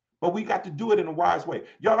sin, but we got to do it in a wise way.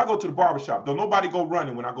 Y'all, I go to the barbershop. Don't nobody go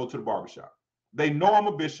running when I go to the barbershop. They know I'm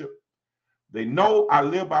a bishop. They know I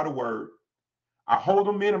live by the word. I hold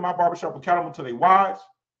them in my barbershop accountable to their wives.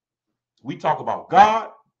 We talk about God,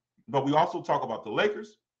 but we also talk about the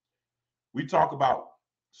Lakers. We talk about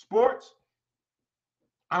sports.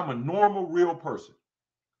 I'm a normal, real person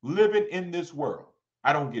living in this world.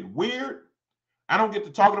 I don't get weird. I don't get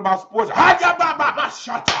to talking about sports.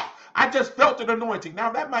 I just felt an anointing.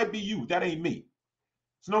 Now, that might be you. That ain't me.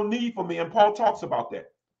 There's no need for me. And Paul talks about that.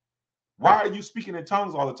 Why are you speaking in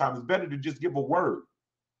tongues all the time? It's better to just give a word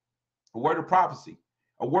of prophecy,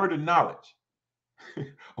 a word of knowledge,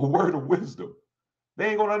 a word of wisdom. They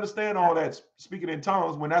ain't going to understand all that speaking in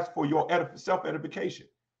tongues when that's for your self-edification.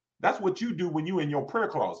 That's what you do when you in your prayer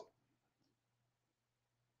closet.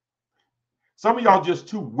 Some of y'all just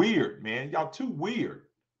too weird, man. Y'all too weird.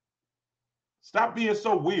 Stop being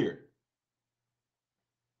so weird.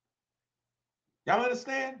 Y'all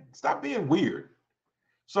understand? Stop being weird.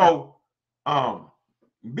 So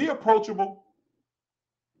Be approachable.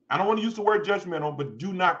 I don't want to use the word judgmental, but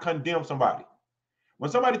do not condemn somebody.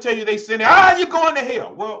 When somebody tell you they sin, you're going to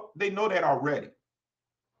hell. Well, they know that already.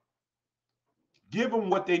 Give them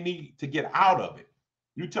what they need to get out of it.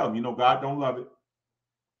 You tell them, God don't love it.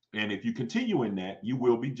 And if you continue in that, you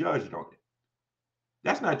will be judged on it.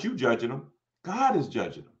 That's not you judging them. God is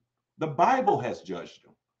judging them. The Bible has judged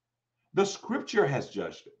them. The scripture has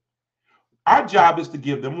judged them. Our job is to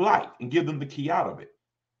give them light and give them the key out of it.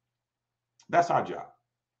 That's our job.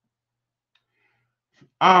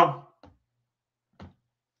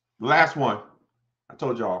 Last one. I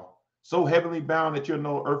told y'all, so heavenly bound that you're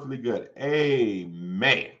no earthly good.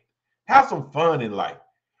 Amen. Have some fun in life.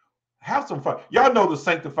 Have some fun. Y'all know the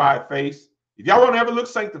sanctified face. If y'all want to ever look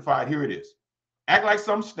sanctified, here it is. Act like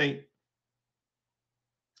some snake.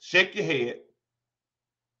 Shake your head.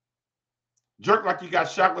 Jerk like you got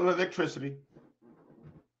shocked with electricity.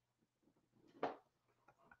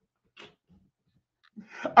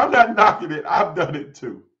 I'm not knocking it. I've done it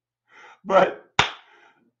too. But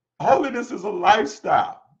holiness is a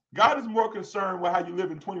lifestyle. God is more concerned with how you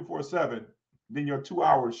live in 24/7 than your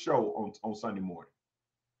 2-hour show on Sunday morning.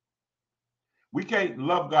 We can't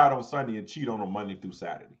love God on Sunday and cheat on him Monday through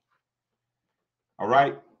Saturday. All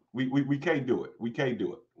right? We can't do it. We can't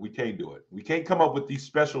do it. We can't do it. We can't come up with these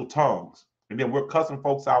special tongues. And then we're cussing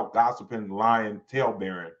folks out, gossiping, lying, tail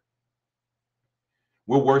bearing.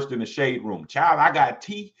 We're worse than the shade room. Child, I got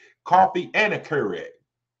tea, coffee, and a Keurig.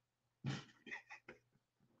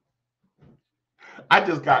 I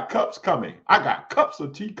just got cups coming. I got cups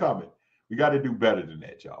of tea coming. We got to do better than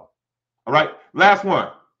that, y'all. All right, last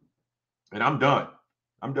one. And I'm done.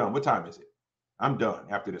 I'm done. What time is it? I'm done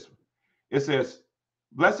after this one. It says,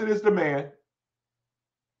 blessed is the man,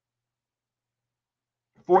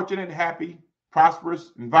 fortunate, happy,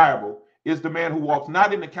 prosperous, and viable is the man who walks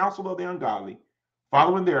not in the counsel of the ungodly,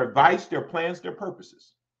 following their advice, their plans, their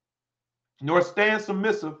purposes, nor stands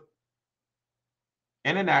submissive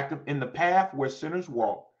and inactive in the path where sinners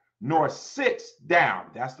walk, nor sits down.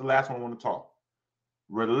 That's the last one I want to talk.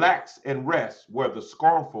 Relax and rest where the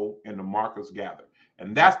scornful and the mockers gather.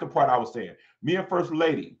 And that's the part I was saying. Me and First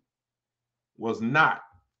Lady was not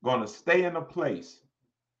going to stay in a place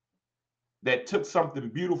that took something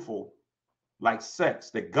beautiful like sex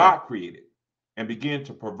that God created and began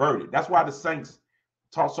to pervert it. That's why the saints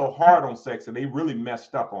taught so hard on sex, and they really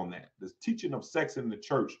messed up on that. The teaching of sex in the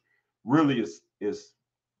church really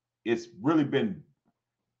it's really been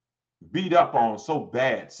beat up on so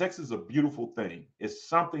bad. Sex is a beautiful thing. It's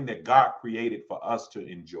something that God created for us to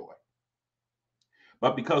enjoy.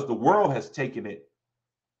 But because the world has taken it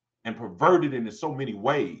and perverted it in so many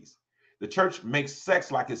ways, the church makes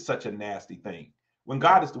sex like it's such a nasty thing when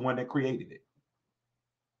God is the one that created it.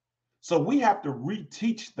 So we have to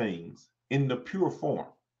reteach things in the pure form.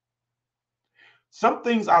 Some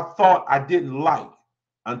things I thought I didn't like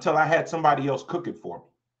until I had somebody else cook it for me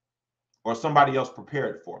or somebody else prepare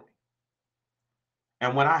it for me.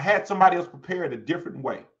 And when I had somebody else prepare it a different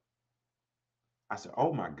way, I said,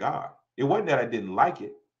 oh my God, it wasn't that I didn't like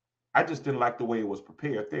it. I just didn't like the way it was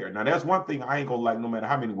prepared there. Now, that's one thing I ain't gonna like no matter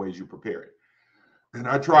how many ways you prepare it. And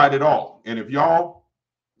I tried it all. And if y'all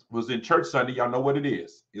was in church Sunday, y'all know what it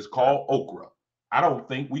is. It's called okra. I don't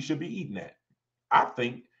think we should be eating that. I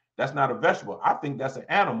think that's not a vegetable. I think that's an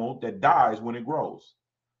animal that dies when it grows.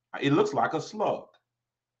 It looks like a slug.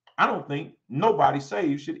 I don't think nobody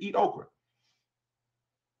saved should eat okra.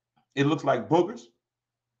 It looks like boogers.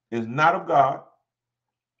 It's not of God.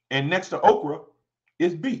 And next to okra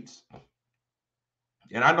is beets.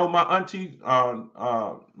 And I know my auntie,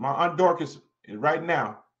 my Aunt Dorcas, right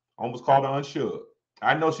now, almost called her unshug.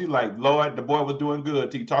 I know she's like, Lord, the boy was doing good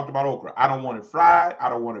till he talked about okra. I don't want it fried. I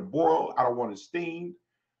don't want it boiled. I don't want it steamed.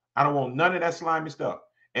 I don't want none of that slimy stuff.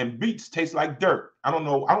 And beets taste like dirt. I don't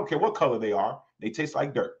know. I don't care what color they are. They taste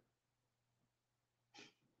like dirt.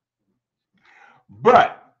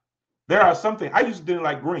 But there are some things. I used to didn't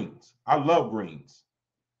like greens. I love greens.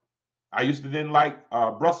 I used to didn't like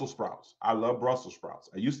Brussels sprouts. I love Brussels sprouts.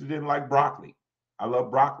 I used to didn't like broccoli. I love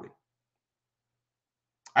broccoli.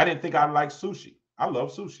 I didn't think I'd like sushi. I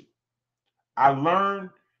love sushi. I learned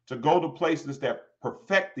to go to places that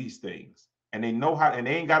perfect these things, and they know how, and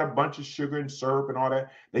they ain't got a bunch of sugar and syrup and all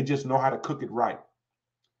that. They just know how to cook it right.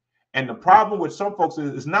 And the problem with some folks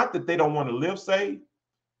is it's not that they don't want to live saved,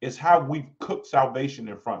 it's how we've cooked salvation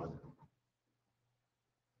in front of them.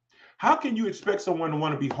 How can you expect someone to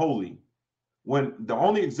want to be holy when the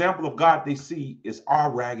only example of God they see is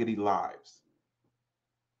our raggedy lives?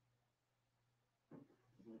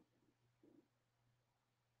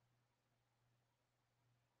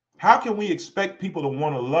 How can we expect people to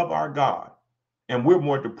want to love our God and we're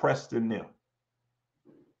more depressed than them?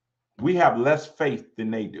 We have less faith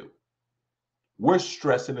than they do. We're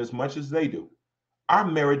stressing as much as they do. Our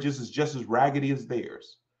marriages is just as raggedy as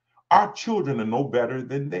theirs. Our children are no better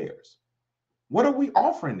than theirs. What are we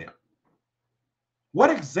offering them?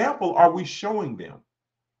 What example are we showing them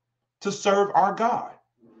to serve our God?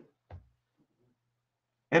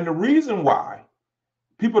 And the reason why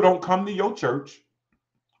people don't come to your church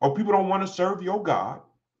or people don't want to serve your God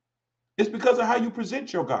is because of how you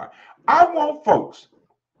present your God. I want folks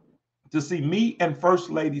to see me and First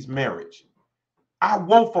Lady's marriage. I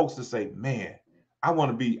want folks to say, man, I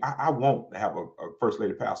want to have a First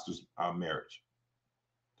Lady pastor's marriage.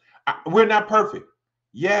 We're not perfect.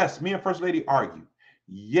 Yes, me and First Lady argue.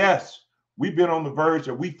 Yes, we've been on the verge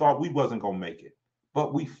that we thought we wasn't going to make it,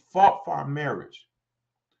 but we fought for our marriage.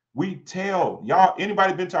 We tell y'all,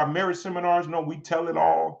 anybody been to our marriage seminars? No, we tell it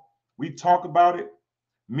all. We talk about it.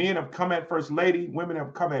 Men have come at First Lady. Women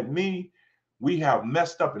have come at me. We have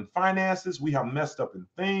messed up in finances. We have messed up in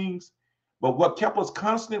things. But what kept us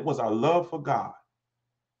constant was our love for God.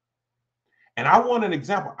 And I want an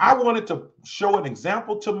example. I wanted to show an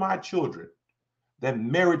example to my children that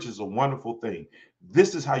marriage is a wonderful thing.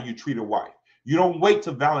 This is how you treat a wife. You don't wait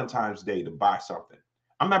till Valentine's Day to buy something.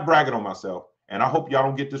 I'm not bragging on myself, and I hope y'all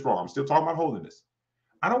don't get this wrong. I'm still talking about holiness.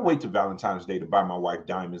 I don't wait till Valentine's Day to buy my wife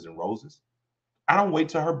diamonds and roses. I don't wait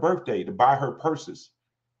till her birthday to buy her purses.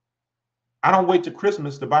 I don't wait till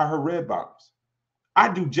Christmas to buy her red bottoms.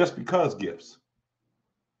 I do just because gifts.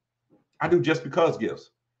 I do just because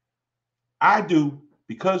gifts. I do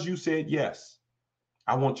because you said yes.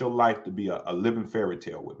 I want your life to be a living fairy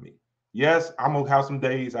tale with me. Yes, I'm going to have some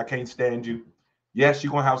days I can't stand you. Yes,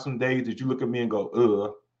 you're going to have some days that you look at me and go,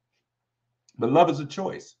 ugh. But love is a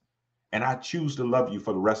choice. And I choose to love you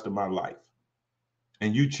for the rest of my life.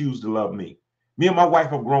 And you choose to love me. Me and my wife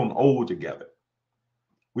have grown old together.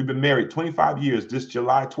 We've been married 25 years. This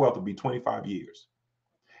July 12th will be 25 years.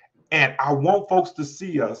 And I want folks to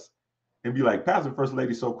see us and be like, Pastor First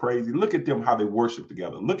Lady so crazy. Look at them, how they worship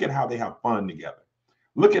together. Look at how they have fun together.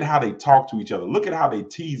 Look at how they talk to each other. Look at how they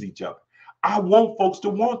tease each other. I want folks to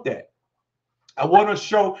want that. I want to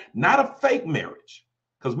show not a fake marriage,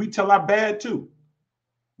 because we tell our bad too,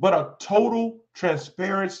 but a total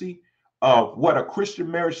transparency of what a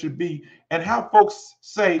Christian marriage should be and how folks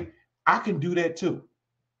say, I can do that too.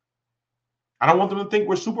 I don't want them to think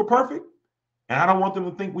we're super perfect, and I don't want them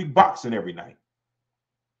to think we boxing every night.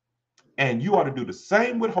 And you ought to do the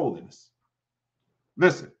same with holiness.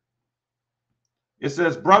 Listen, it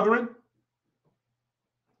says, brethren,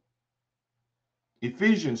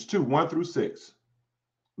 Ephesians 2, 1 through 6.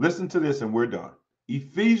 Listen to this and we're done.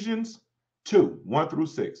 Ephesians 2, 1 through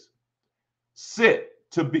 6. Sit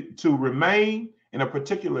to remain in a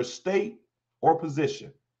particular state or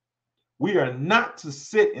position. We are not to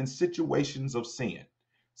sit in situations of sin.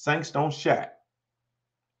 Saints don't shack.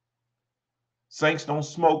 Saints don't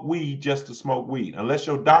smoke weed just to smoke weed. Unless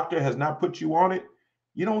your doctor has not put you on it,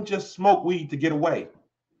 you don't just smoke weed to get away.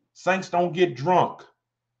 Saints don't get drunk.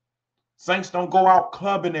 Saints don't go out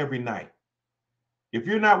clubbing every night. If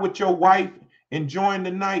you're not with your wife enjoying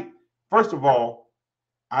the night, first of all,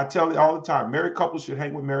 I tell it all the time, married couples should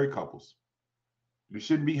hang with married couples. You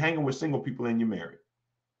shouldn't be hanging with single people and you're married.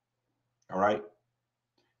 All right?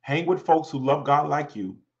 Hang with folks who love God like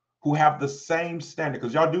you, who have the same standard.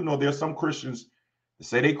 Because y'all do know there's some Christians that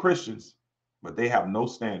say they're Christians, but they have no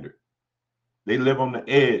standard. They live on the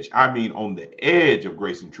edge. I mean, on the edge of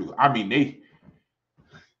grace and truth. I mean,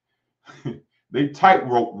 they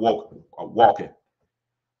tightrope walking.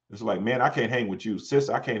 It's like, man, I can't hang with you. Sis,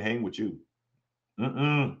 I can't hang with you.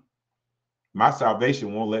 My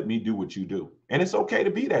salvation won't let me do what you do. And it's okay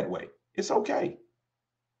to be that way. It's okay.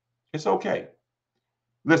 It's okay.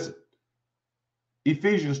 Listen,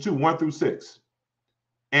 Ephesians 2, 1 through 6.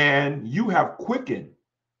 And you have quickened,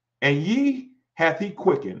 and ye hath he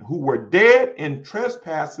quickened, who were dead in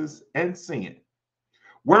trespasses and sin,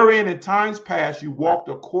 wherein in times past you walked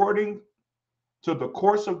according to the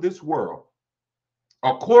course of this world,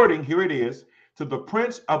 according, here it is, to the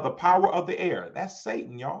prince of the power of the air. That's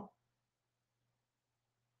Satan, y'all.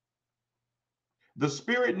 The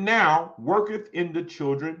spirit now worketh in the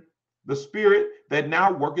children, the spirit that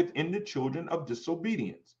now worketh in the children of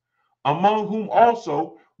disobedience, among whom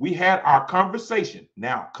also we had our conversation.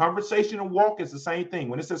 Now, conversation and walk is the same thing.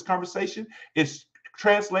 When it says conversation, it's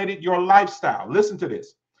translated your lifestyle. Listen to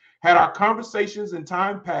this. Had our conversations in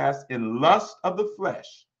time past in lust of the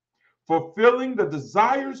flesh, fulfilling the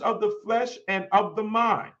desires of the flesh and of the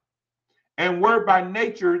mind, and were by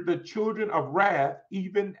nature the children of wrath,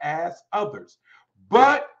 even as others.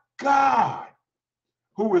 But God,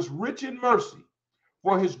 who is rich in mercy,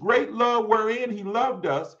 for his great love wherein he loved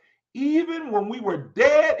us, even when we were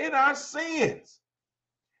dead in our sins,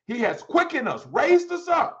 he has quickened us, raised us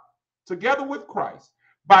up together with Christ.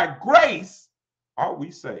 By grace are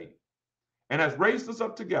we saved, and has raised us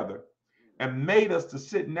up together and made us to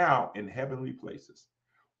sit now in heavenly places.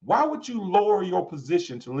 Why would you lower your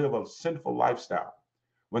position to live a sinful lifestyle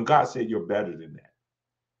when God said you're better than that?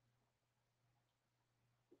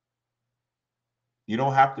 You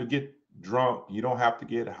don't have to get drunk. You don't have to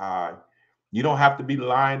get high. You don't have to be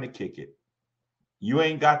lying to kick it. You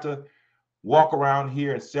ain't got to walk around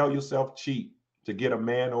here and sell yourself cheap to get a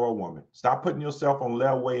man or a woman. Stop putting yourself on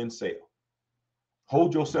layaway and sale.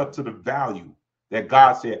 Hold yourself to the value that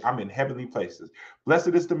God said, I'm in heavenly places. Blessed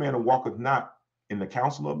is the man who walketh not in the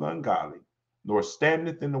counsel of the ungodly, nor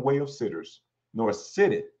standeth in the way of sinners, nor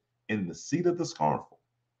sitteth in the seat of the scornful.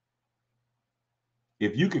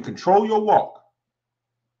 If you can control your walk,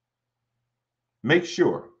 make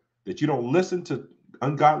sure that you don't listen to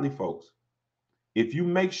ungodly folks. If you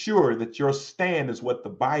make sure that your stand is what the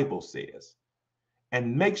Bible says,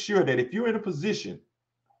 and make sure that if you're in a position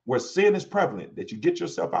where sin is prevalent, that you get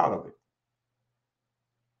yourself out of it.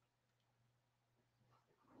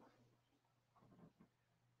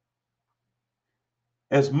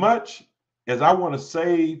 As much as I want to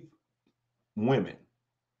save women,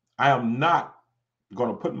 I am not going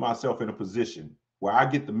to put myself in a position where I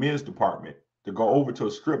get the men's department to go over to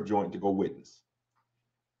a strip joint to go witness.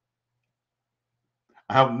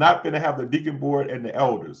 I'm not going to have the deacon board and the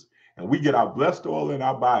elders, and we get our blessed oil in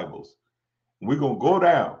our Bibles, and we're going to go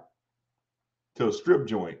down to a strip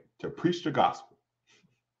joint to preach the gospel.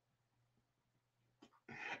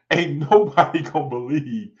 Ain't nobody going to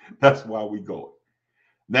believe that's why we going.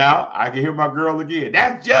 Now, I can hear my girl again.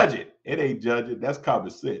 That's judging. It ain't judging. That's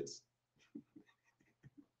common sense.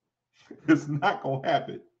 It's not going to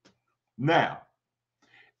happen. Now,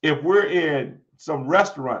 if we're in some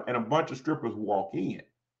restaurant and a bunch of strippers walk in,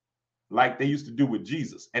 like they used to do with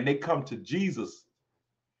Jesus, and they come to Jesus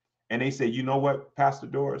and they say, you know what, Pastor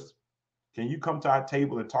Doris, can you come to our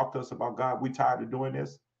table and talk to us about God? We tired of doing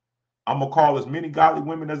this. I'm going to call as many godly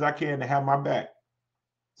women as I can to have my back.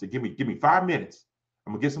 So give me 5 minutes.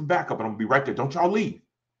 I'm going to get some backup and I'm going to be right there. Don't y'all leave.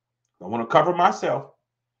 I want to cover myself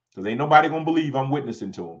because ain't nobody going to believe I'm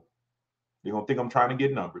witnessing to them. They're going to think I'm trying to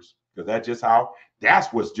get numbers because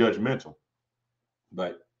that's what's judgmental.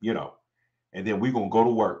 But, and then we're going to go to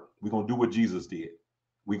work. We're going to do what Jesus did.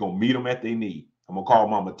 We're going to meet them at their need. I'm going to call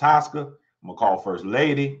Mama Tosca. I'm going to call First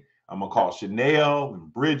Lady. I'm going to call Chanel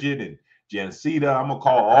and Bridget and Jancita. I'm going to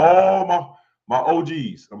call all my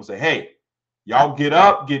OGs. I'm going to say, hey, y'all get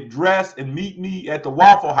up, get dressed, and meet me at the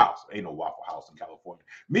Waffle House. Ain't no Waffle House in California.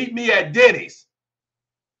 Meet me at Denny's.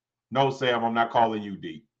 No, Sam, I'm not calling you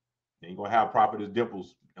D. You ain't going to have Prophetess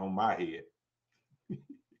Dimples on my head.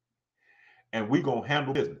 And we're going to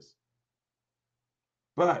handle business.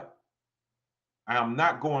 But I am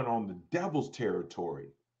not going on the devil's territory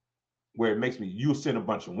where it makes me, you'll send a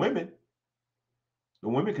bunch of women. The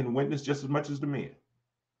women can witness just as much as the men.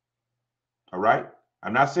 All right?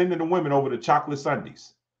 I'm not sending the women over to chocolate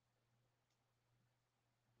Sundays.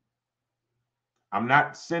 I'm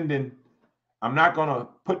not going to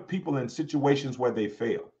put people in situations where they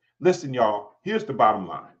fail. Listen, y'all, here's the bottom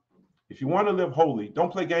line. If you want to live holy,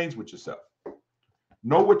 don't play games with yourself.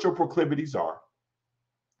 Know what your proclivities are.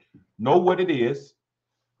 Know what it is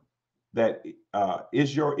that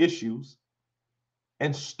is your issues,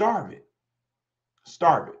 and starve it.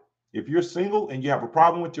 Starve it. If you're single and you have a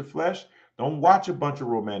problem with your flesh, don't watch a bunch of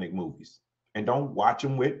romantic movies, and don't watch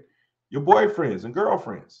them with your boyfriends and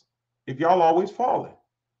girlfriends if y'all always falling.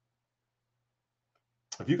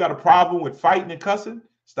 If you got a problem with fighting and cussing,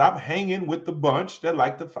 stop hanging with the bunch that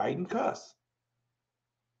like to fight and cuss.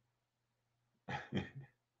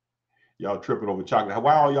 Y'all tripping over chocolate.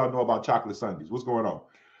 Why all y'all know about chocolate Sundays? What's going on?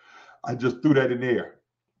 I just threw that in there.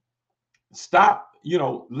 Stop,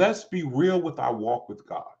 let's be real with our walk with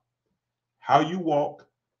God. How you walk,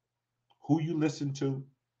 who you listen to,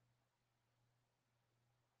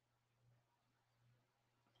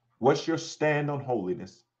 what's your stand on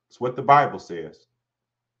holiness? It's what the Bible says.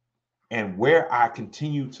 And where I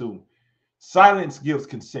continue to, silence gives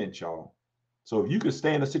consent, y'all. So if you can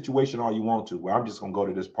stay in a situation all you want to, where I'm just going to go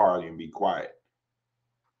to this party and be quiet.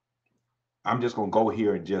 I'm just going to go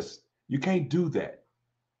here and you can't do that.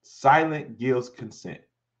 Silent gives consent.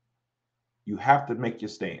 You have to make your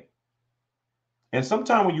stand. And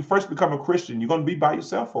sometimes when you first become a Christian, you're going to be by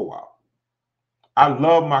yourself for a while. I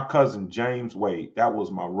love my cousin, James Wade. That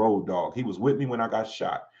was my road dog. He was with me when I got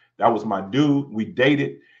shot. That was my dude. We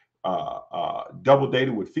dated. double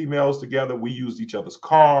dated with females together. We used each other's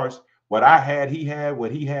cars. What I had, he had.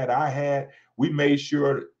 What he had, I had. We made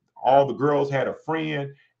sure all the girls had a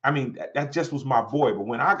friend. I mean, that just was my boy. But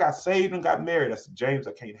when I got saved and got married, I said, James,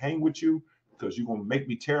 I can't hang with you because you're going to make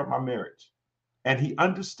me tear up my marriage. And he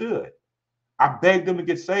understood. I begged him to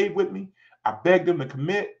get saved with me. I begged him to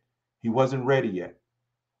commit. He wasn't ready yet.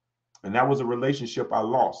 And that was a relationship I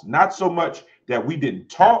lost. Not so much that we didn't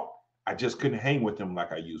talk. I just couldn't hang with him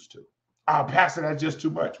like I used to. Oh, Pastor, that's just too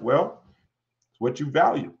much. Well, it's what you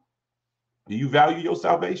value. Do you value your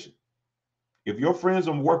salvation? If your friends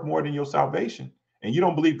are worth more than your salvation, and you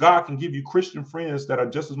don't believe God can give you Christian friends that are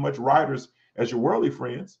just as much riders as your worldly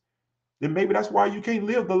friends, then maybe that's why you can't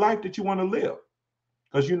live the life that you want to live,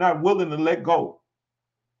 because you're not willing to let go.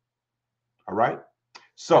 All right?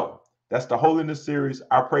 So that's the Holiness series.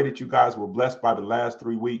 I pray that you guys were blessed by the last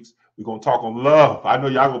 3 weeks. We're going to talk on love. I know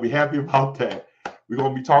y'all going to be happy about that. We're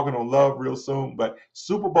going to be talking on love real soon. But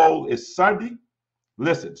Super Bowl is Sunday.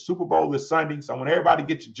 Listen, Super Bowl is Sunday. So I want everybody to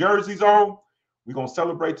get your jerseys on. We're going to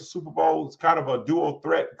celebrate the Super Bowl. It's kind of a dual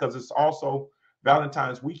threat because it's also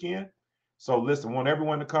Valentine's weekend. So listen, I want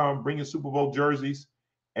everyone to come, bring your Super Bowl jerseys,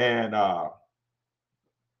 and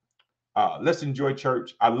let's enjoy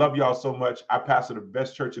church. I love y'all so much. I pastor the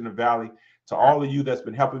best church in the valley. To all of you that's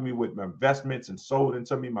been helping me with my investments and sold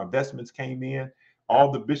into me, my investments came in.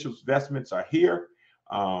 All the bishop's investments are here.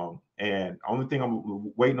 And only thing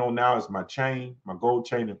I'm waiting on now is my chain, my gold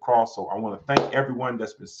chain and cross. So I want to thank everyone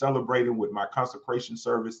that's been celebrating with my consecration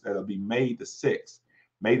service. That'll be May the 6th,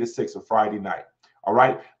 of Friday night. All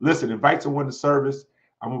right. Listen, invite someone to service.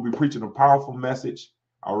 I'm going to be preaching a powerful message.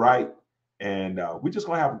 All right. And we're just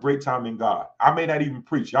going to have a great time in God. I may not even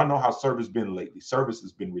preach. Y'all know how service been lately. Service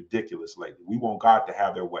has been ridiculous lately. We want God to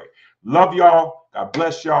have their way. Love y'all. God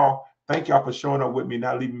bless y'all. Thank y'all for showing up with me,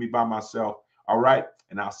 not leaving me by myself. All right.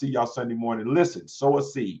 And I'll see y'all Sunday morning. Listen, sow a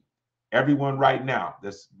seed. Everyone right now,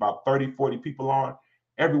 there's about 30, 40 people on.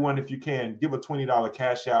 Everyone, if you can, give a $20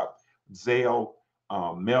 cash out, Zelle,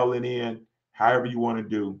 mail it in, however you want to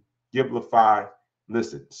do. Givelify.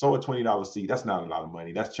 Listen, sow a $20 seed. That's not a lot of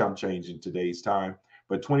money. That's chump change in today's time.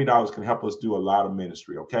 But $20 can help us do a lot of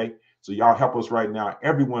ministry, okay? So y'all help us right now.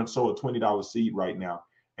 Everyone sow a $20 seed right now.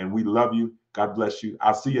 And we love you. God bless you.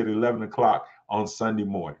 I'll see you at 11 o'clock on Sunday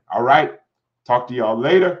morning. All right? Talk to y'all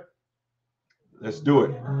later. Let's do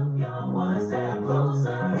it.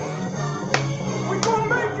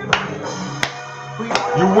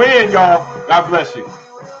 You win, y'all. God bless you.